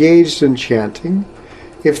is engaged in chanting,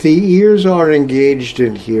 if the ears are engaged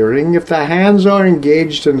in hearing, if the hands are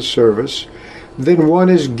engaged in service, then one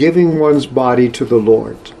is giving one's body to the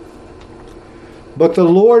Lord. But the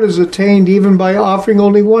Lord is attained even by offering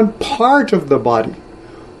only one part of the body.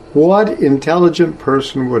 What intelligent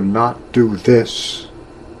person would not do this?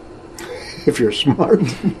 If you're smart.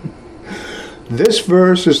 This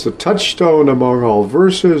verse is the touchstone among all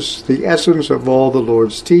verses, the essence of all the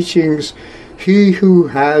Lord's teachings. He who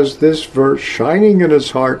has this verse shining in his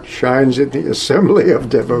heart shines in the assembly of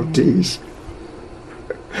devotees.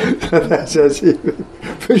 That says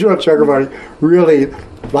Vishwanath Chakravarti really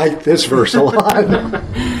liked this verse a lot.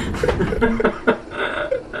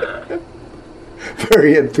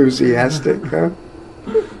 Very enthusiastic, huh?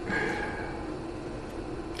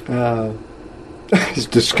 It's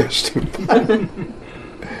disgusting.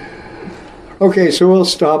 Okay, so we'll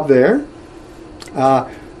stop there.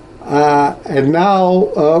 And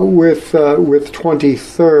now with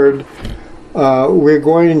 23rd, we're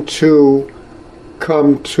going to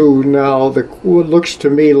come to now what looks to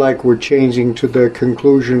me like we're changing to the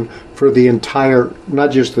conclusion for the entire,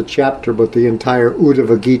 not just the chapter, but the entire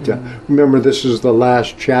Uddhava Gita. Mm-hmm. Remember, this is the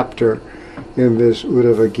last chapter in this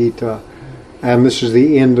Uddhava Gita, and this is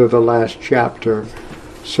the end of the last chapter.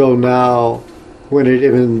 So now,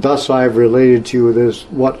 and thus I've related to you this,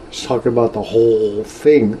 what's talking about the whole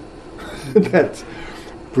thing that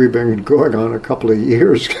we've been going on a couple of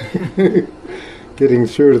years getting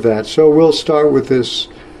through to that. So we'll start with this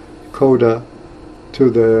coda to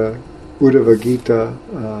the Uddhava Gita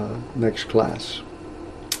next class.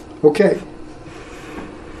 Okay.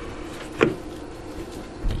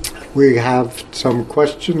 We have some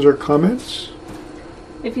questions or comments.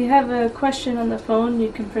 If you have a question on the phone,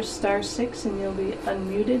 you can press *6 and you'll be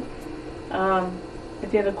unmuted.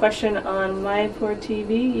 If you have a question on Mayapur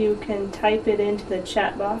TV, you can type it into the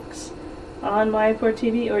chat box on Mayapur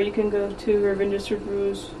TV, or you can go to Ravindra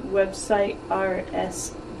Sadhguru's website,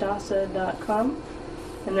 rsdasa.com,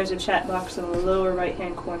 and there's a chat box in the lower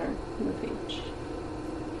right-hand corner of the page.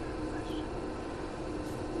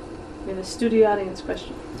 We have a studio audience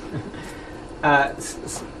question.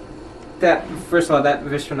 That first of all, that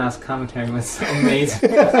Vishwanath's commentary was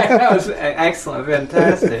amazing. That was excellent,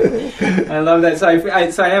 fantastic. I love that. So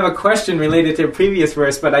I have a question related to a previous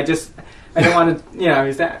verse, but I don't want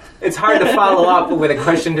to. It's hard to follow up with a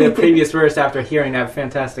question to a previous verse after hearing that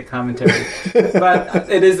fantastic commentary. But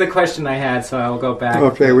it is the question I had, so I'll go back.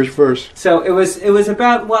 Okay, which verse? So it was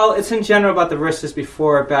about. Well, it's in general about the verses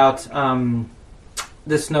before about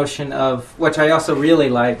this notion of, which I also really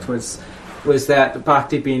liked, was that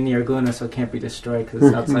bhakti being near guna, so it can't be destroyed because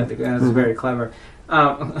it's outside the guna. It's very clever.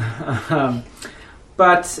 But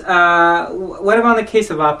what about in the case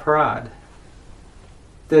of aparad?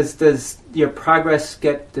 Does your progress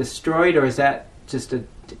get destroyed, or is that just a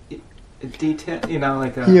detail?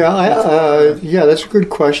 Yeah, that's a good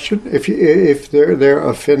question. If they're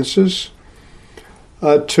offenses,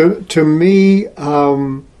 to me.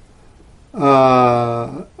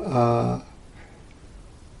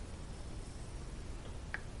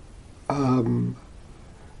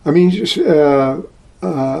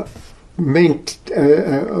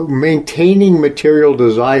 Maintaining material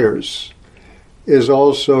desires is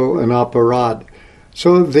also an aparad.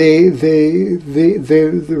 So the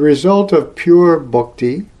result of pure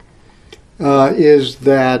bhakti is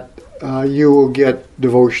that you will get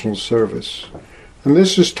devotional service, and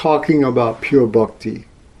this is talking about pure bhakti.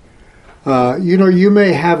 You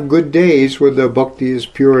may have good days where the bhakti is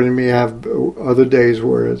pure, and you may have other days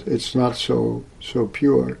where it's not so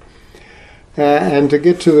pure. And to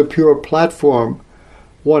get to the pure platform,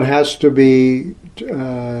 one has to be,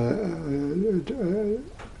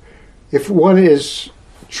 if one is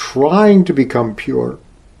trying to become pure,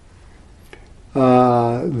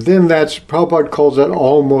 then that's, Prabhupada calls that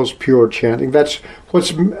almost pure chanting. That's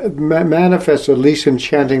what's manifest, at least in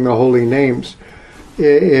chanting the holy names,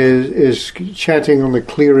 is chanting on the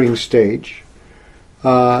clearing stage.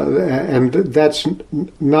 And that's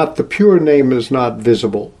not, the pure name is not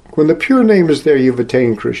visible. When the pure name is there, you've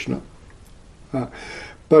attained Krishna.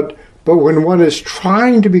 But when one is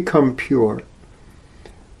trying to become pure,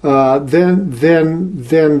 then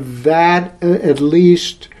that at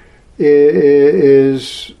least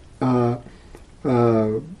is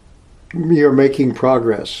you're making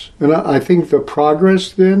progress, and I think the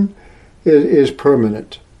progress then is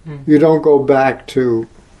permanent. You don't go back to.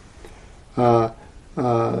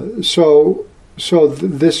 This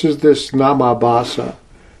is this namabhasa,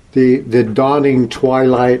 the dawning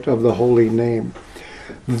twilight of the holy name.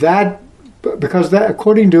 That, because that,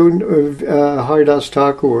 according to Haridas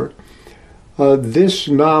Thakur, this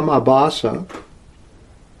namabhasa,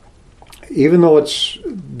 even though it's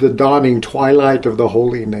the dawning twilight of the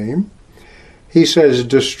holy name, he says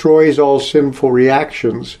destroys all sinful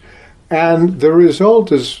reactions, and the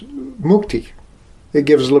result is mukti. It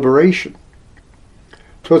gives liberation.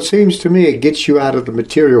 So it seems to me it gets you out of the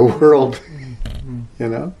material world, you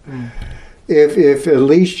know. If at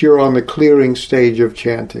least you're on the clearing stage of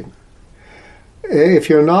chanting. If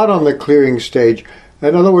you're not on the clearing stage,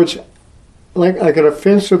 in other words, like an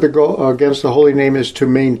offense against the holy name is to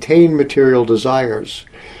maintain material desires.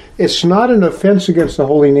 It's not an offense against the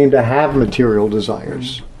holy name to have material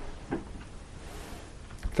desires.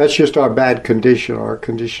 That's just our bad condition, our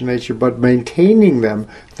conditioned nature. But maintaining them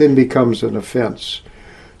then becomes an offense.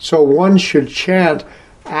 So one should chant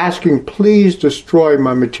asking, please destroy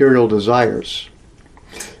my material desires.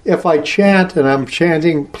 If I chant and I'm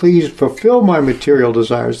chanting, please fulfill my material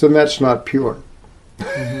desires, then that's not pure.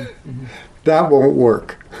 That won't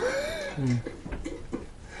work.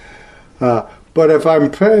 But if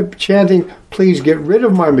I'm chanting, please get rid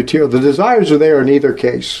of my material, the desires are there in either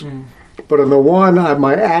case. But in the one,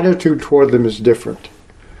 my attitude toward them is different.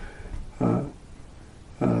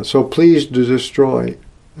 So please destroy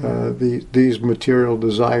these material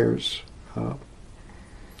desires.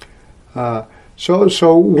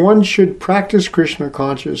 So one should practice Krishna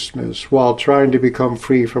consciousness while trying to become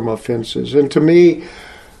free from offenses. And to me,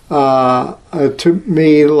 like it's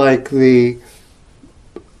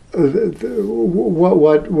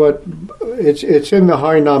in the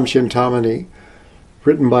Harinam Chintamani,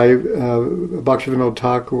 written by Bhaktivinoda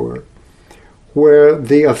Thakur, where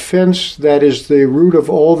the offense that is the root of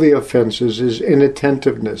all the offenses is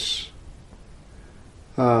inattentiveness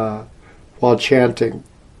while chanting.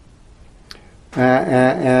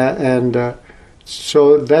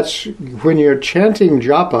 So that's when you're chanting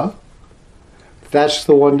japa, that's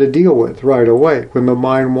the one to deal with right away. When the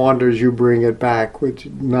mind wanders, you bring it back, which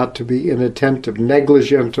not to be inattentive,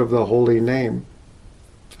 negligent of the holy name.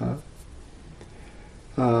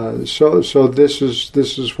 So this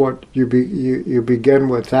is what you begin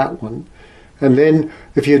with, that one, and then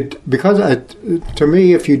to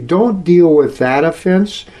me, if you don't deal with that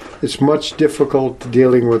offense, it's much difficult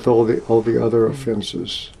dealing with all the other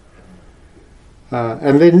offenses,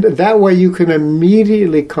 and then that way you can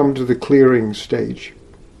immediately come to the clearing stage.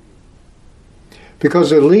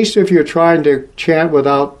 Because at least if you're trying to chant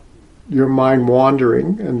without your mind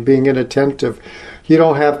wandering and being inattentive, you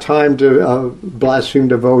don't have time to blaspheme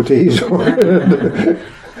devotees.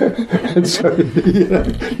 And so,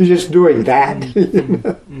 you're just doing that.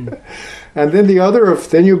 And then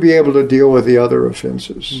then you'll be able to deal with the other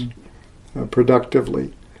offenses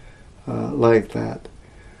productively, like that.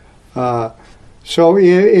 So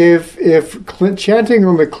if chanting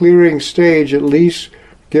on the clearing stage at least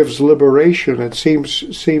gives liberation, it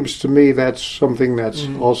seems to me that's something that's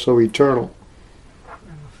also eternal.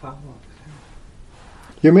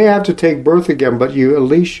 You may have to take birth again, but at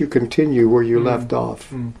least you continue where you left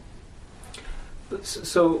off.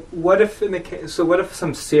 So what if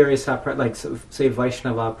some serious opera, like say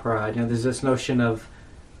Vaishnava opera, there's this notion of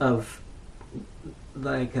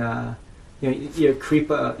like your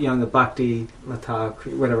kripa, the bhakti lata,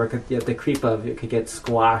 whatever, the kripa of it could get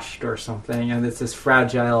squashed or something, and it's this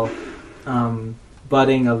fragile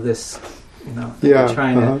budding of this,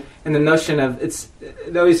 trying to. And the notion of it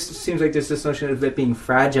always seems like there's this notion of it being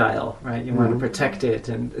fragile, right? You want to protect it,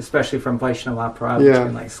 and especially from Vaishnava opera, which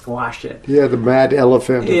can like squash it. Yeah, the mad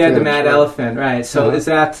elephant. Yeah, the mad elephant, right? So is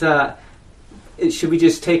that? Should we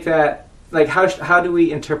just take that? Like, how do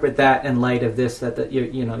we interpret that in light of this? That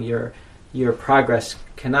you're your progress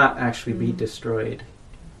cannot actually be destroyed.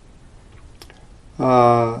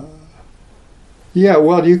 Yeah,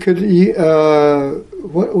 well, you could.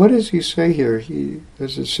 What does he say here?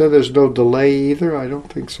 Does it say there's no delay either? I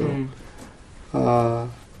don't think so.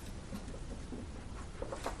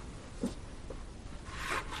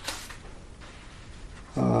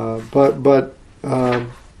 But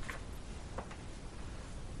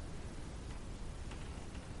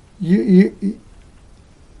you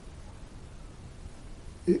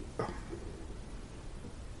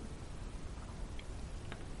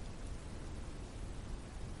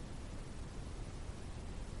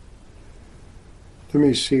let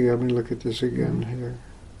me see. Let me look at this again here.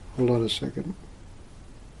 Hold on a second.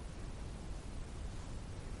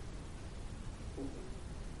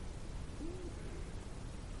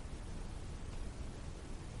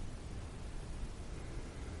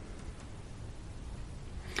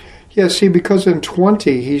 Yeah, see, because in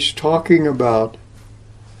 20 he's talking about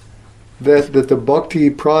that the bhakti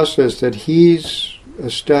process that he's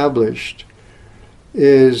established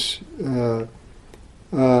is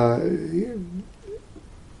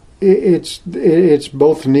it's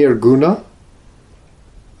both nirguna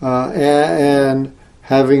and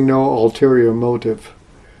having no ulterior motive.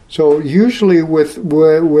 So usually with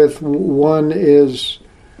one is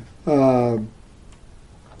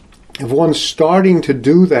if one's starting to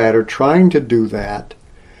do that or trying to do that,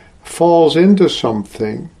 falls into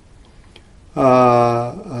something,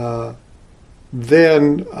 then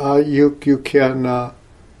you can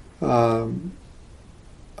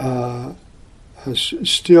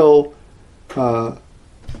still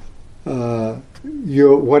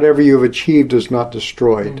whatever you've achieved is not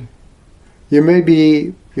destroyed. You may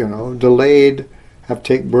be, delayed, have to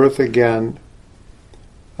take birth again,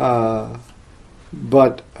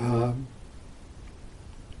 but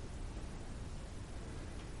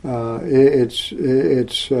it's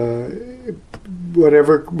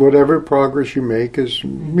whatever progress you make is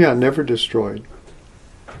never destroyed.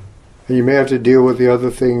 And you may have to deal with the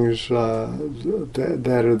other things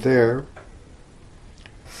that are there.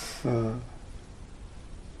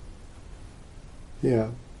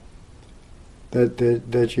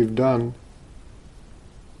 That you've done.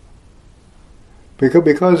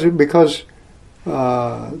 Because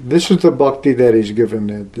this is the bhakti that he's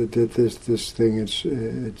given. This thing, it's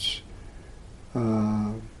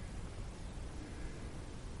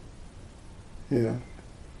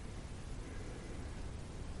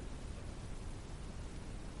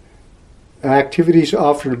activities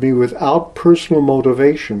offered to me without personal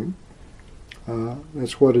motivation.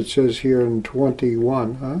 That's what it says here in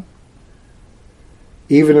 21.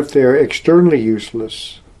 Even if they're externally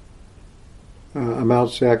useless,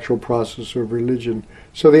 amounts to actual process of religion.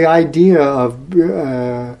 So the idea of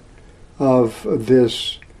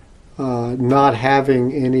this not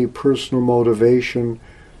having any personal motivation,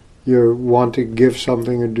 you want to give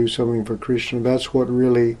something or do something for Krishna. That's what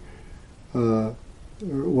really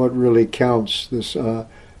counts. This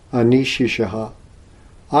anishishaha.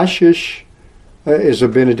 Ashish is a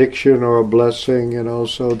benediction or a blessing,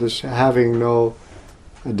 so this having no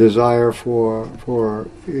desire for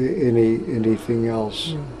anything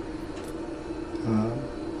else.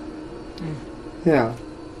 Yeah.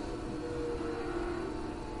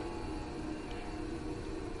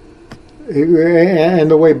 And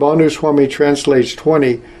the way Bhanu Swami translates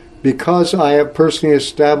 20, because I have personally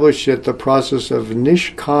established that the process of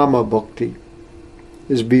nishkama bhakti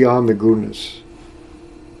is beyond the gunas.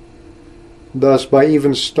 Thus, by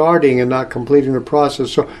even starting and not completing the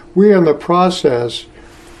process, so we are in the process.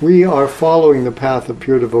 We are following the path of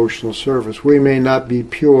pure devotional service. We may not be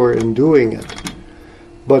pure in doing it,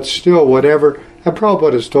 but still, whatever, and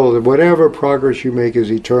Prabhupada has told that whatever progress you make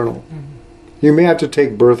is eternal. You may have to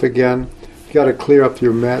take birth again. You got to clear up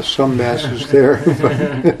your mess, some messes there.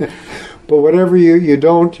 But whatever you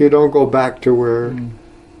don't go back to where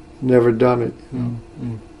never done it.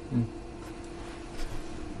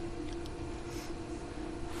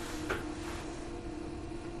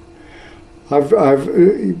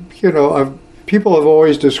 People have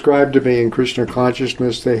always described to me in Krishna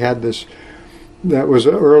consciousness, they had this, that was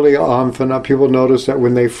early on, people noticed that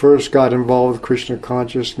when they first got involved with Krishna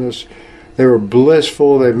consciousness, they were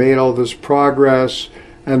blissful, they made all this progress,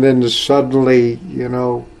 and then suddenly,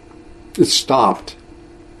 it stopped.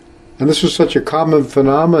 And this was such a common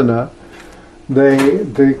phenomena.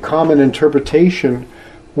 The common interpretation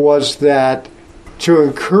was that to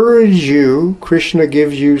encourage you, Krishna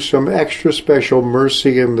gives you some extra special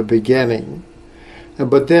mercy in the beginning.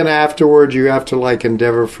 But then afterwards you have to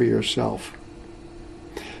endeavor for yourself.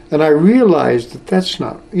 And I realized that that's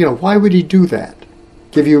not, why would he do that?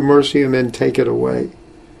 give you mercy and then take it away.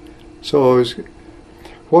 So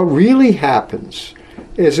what really happens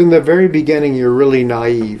is in the very beginning you're really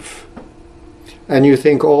naive. And you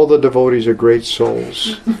think all the devotees are great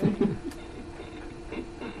souls.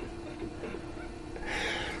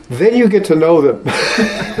 Then you get to know them.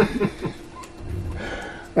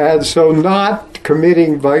 And so not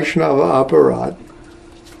committing Vaishnava aparadh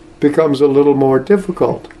becomes a little more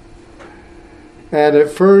difficult. And at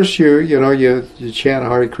first you chant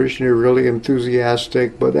Hare Krishna, you're really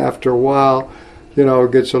enthusiastic, but after a while,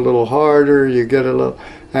 it gets a little harder,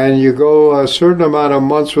 and you go a certain amount of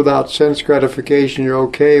months without sense gratification, you're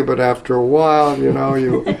okay, but after a while,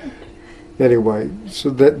 anyway, so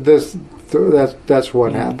that's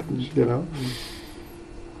what happens,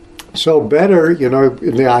 So better,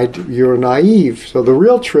 you're naive. So the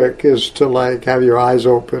real trick is to have your eyes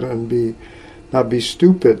open and not be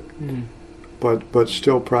stupid, but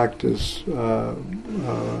still practice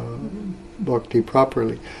bhakti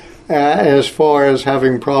properly. As far as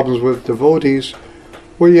having problems with devotees,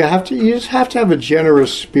 well, you just have to have a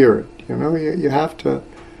generous spirit. You have to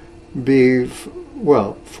be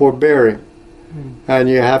forbearing, and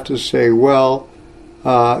you have to say,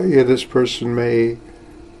 this person may.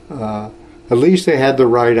 At least they had the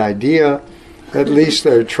right idea. At least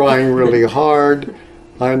they're trying really hard.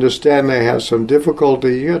 I understand they have some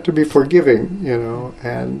difficulty. You have to be forgiving,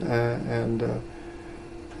 and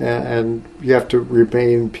you have to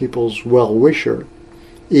remain people's well-wisher,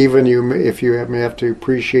 even if you may have to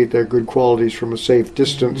appreciate their good qualities from a safe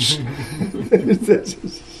distance.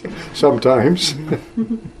 Sometimes.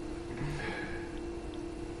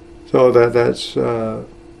 So that's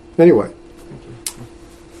anyway.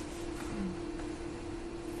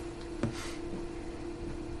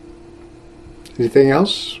 Anything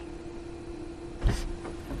else?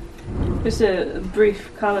 Just a brief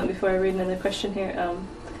comment before I read another question here.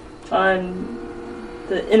 On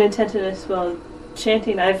the inattentiveness while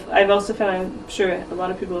chanting, I've also found, I'm sure a lot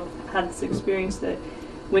of people have had this experience, that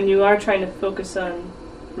when you are trying to focus on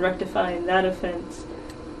rectifying that offense,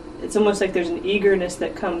 it's almost like there's an eagerness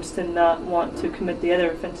that comes to not want to commit the other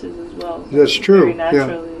offenses as well. That's true. Very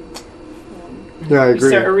naturally. Yeah, I agree. You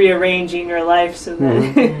start rearranging your life so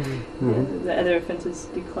that Mm-hmm. the other offenses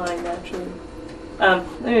decline naturally.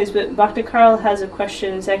 Anyways, but Bhakti Karl has a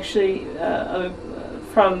question. It's actually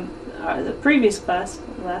from the previous class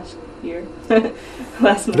last year,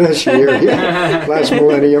 last month. Last year, yeah. Last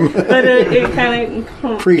millennium. But it kind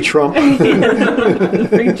of Pre-Trump.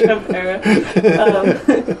 Pre-Trump era.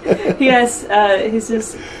 He has. He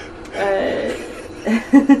says.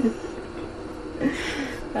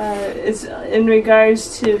 It's in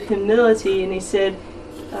regards to humility, and he said,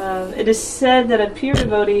 it is said that a pure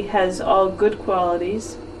devotee has all good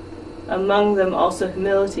qualities, among them also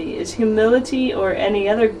humility. Is humility or any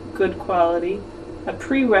other good quality a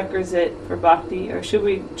prerequisite for bhakti, or should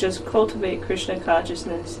we just cultivate Krishna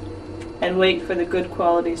consciousness and wait for the good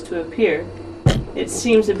qualities to appear? It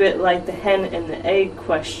seems a bit like the hen and the egg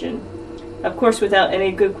question. Of course, without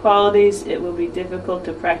any good qualities, it will be difficult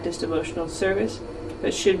to practice devotional service,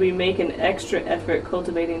 but should we make an extra effort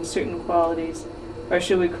cultivating certain qualities, or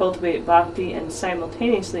should we cultivate bhakti and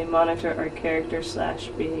simultaneously monitor our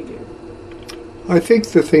character/behavior? I think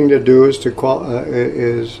the thing to do is to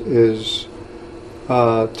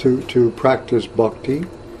practice bhakti,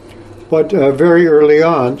 but very early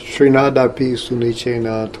on, Srinadapi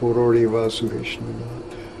Sunichena Tororiva Suhishnana.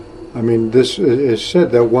 I mean, this is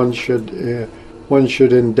said that one should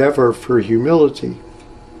endeavor for humility.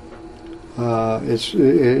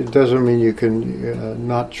 It doesn't mean you can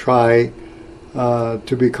not try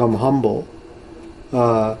to become humble.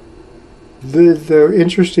 The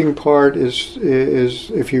interesting part is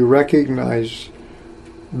if you recognize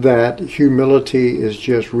that humility is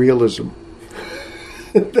just realism.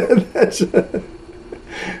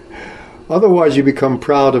 Otherwise, you become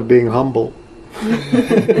proud of being humble.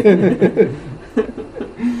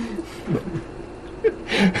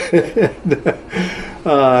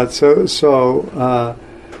 So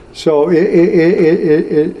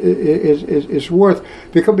it's worth,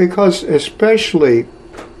 because especially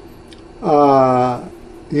the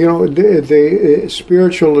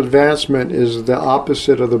spiritual advancement is the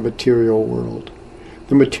opposite of the material world.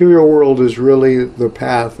 The material world is really the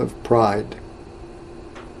path of pride,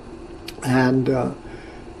 and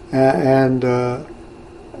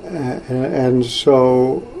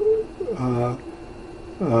so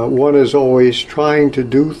one is always trying to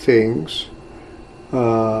do things.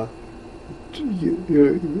 You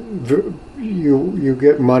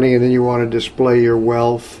get money and then you want to display your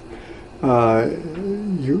wealth.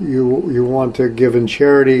 You want to give in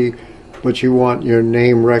charity, but you want your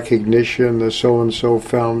name recognition, the so-and-so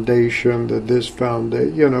foundation, the this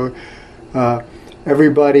foundation, you know.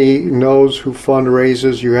 Everybody knows who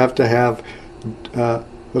fundraises. You have to have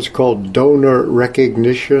what's called donor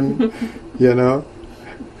recognition, you know.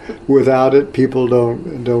 Without it, people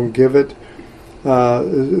don't give it.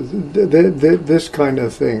 This kind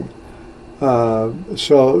of thing.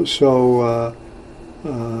 It's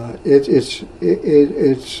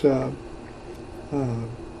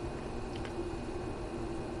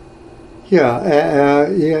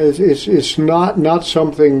not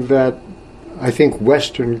something that I think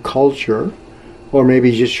Western culture, or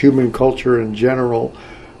maybe just human culture in general,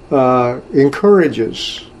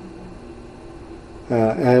 encourages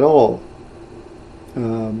at all.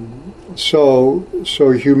 So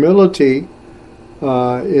humility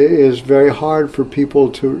is very hard for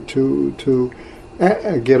people to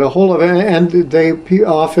get a hold of, and they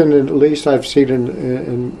often, at least I've seen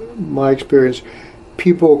in my experience,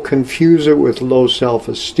 people confuse it with low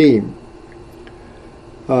self-esteem.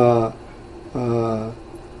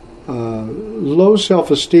 Low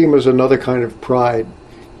self-esteem is another kind of pride.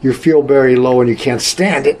 You feel very low and you can't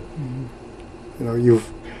stand it. You know, you've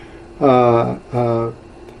and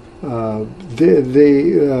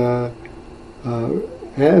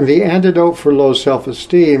the antidote for low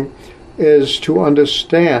self-esteem is to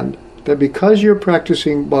understand that because you're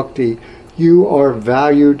practicing bhakti, you are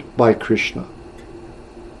valued by Krishna.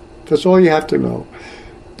 That's all you have to know.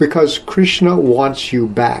 Because Krishna wants you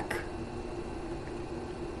back.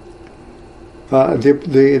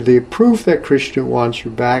 The proof that Krishna wants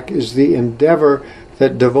you back is the endeavor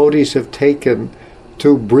that devotees have taken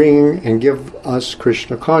to bring and give us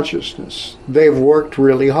Krishna consciousness. They've worked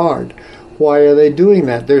really hard. Why are they doing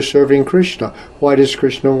that? They're serving Krishna. Why does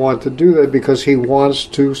Krishna want to do that? Because he wants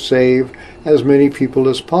to save as many people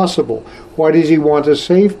as possible. Why does he want to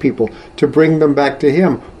save people? To bring them back to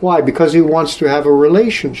him. Why? Because he wants to have a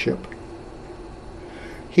relationship.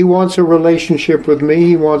 He wants a relationship with me.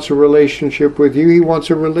 He wants a relationship with you. He wants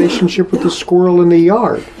a relationship with the squirrel in the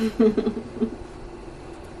yard.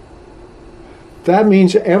 That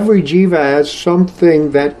means every jiva has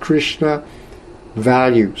something that Krishna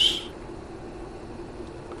values.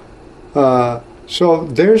 So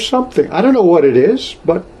there's something. I don't know what it is,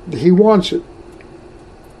 but he wants it.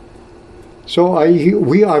 So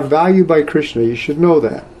we are valued by Krishna. You should know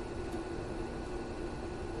that.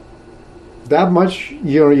 That much,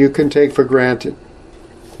 you can take for granted.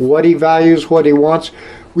 What he values, what he wants,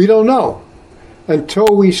 we don't know.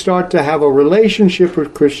 Until we start to have a relationship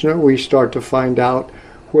with Krishna, we start to find out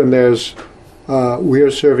when we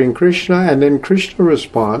are serving Krishna, and then Krishna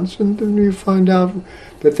responds, and then you find out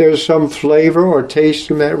that there's some flavor or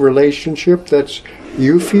taste in that relationship that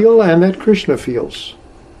you feel and that Krishna feels.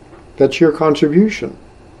 That's your contribution.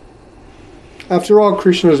 After all,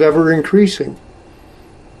 Krishna is ever increasing.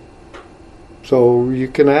 So you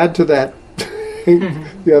can add to that.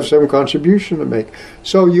 You have some contribution to make.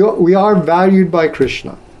 So we are valued by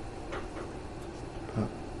Krishna.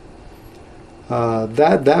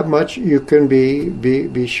 That much you can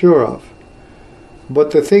be sure of.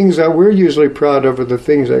 But the things that we're usually proud of are the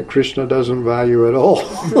things that Krishna doesn't value at all.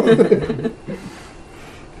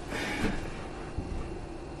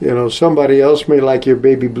 Somebody else may like your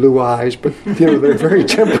baby blue eyes, but they're very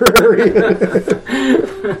temporary.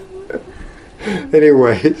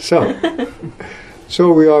 Anyway, so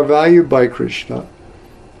we are valued by Krishna,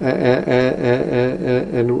 and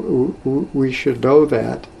we should know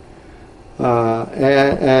that.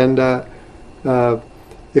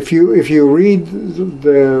 If you read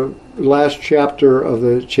the last chapter of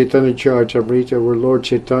the Chaitanya Charitamrita, where Lord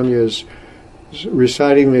Chaitanya is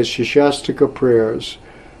reciting the Shishastika prayers,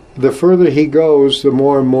 the further he goes, the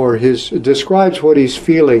more and more it describes what he's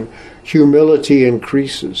feeling. Humility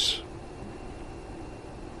increases.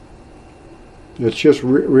 It's just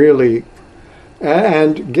really,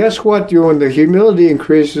 and guess what? When the humility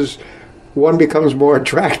increases, one becomes more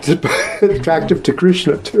attractive to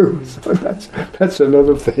Krishna too. So that's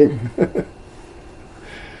another thing.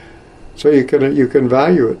 So you can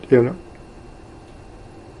value it,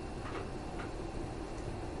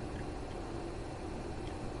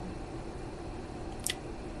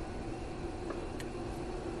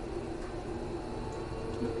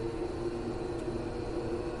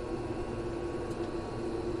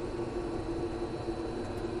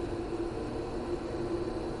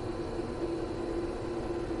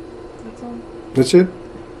 That's it.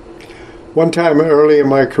 One time early in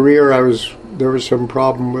my career, there was some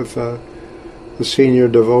problem with a senior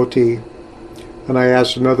devotee, and I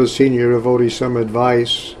asked another senior devotee some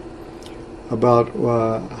advice. about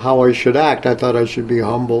how I should act. I thought I should be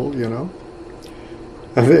humble,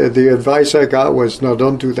 And the advice I got was, no,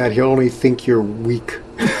 don't do that. He'll only think you're weak.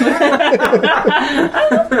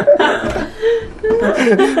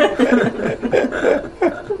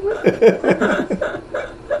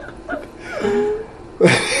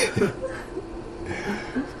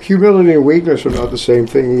 Humility and weakness are not the same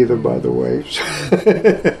thing either, by the way.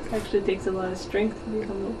 Actually, it takes a lot of strength to be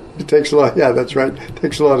humble. It takes a lot, yeah, that's right. It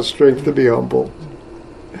takes a lot of strength to be humble.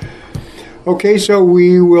 Okay, so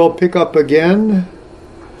we will pick up again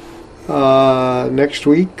next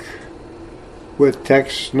week with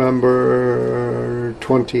text number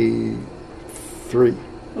 23.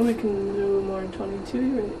 We can do more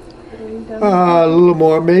 22, right? A little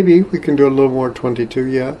more, maybe. We can do a little more 22,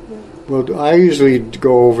 yeah. Well, I usually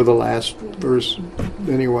go over the last verse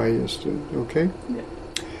anyway. Okay? Yeah.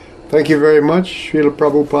 Thank you very much. Srila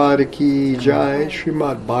Prabhupada ki jai.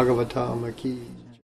 Srimad Bhagavatam ki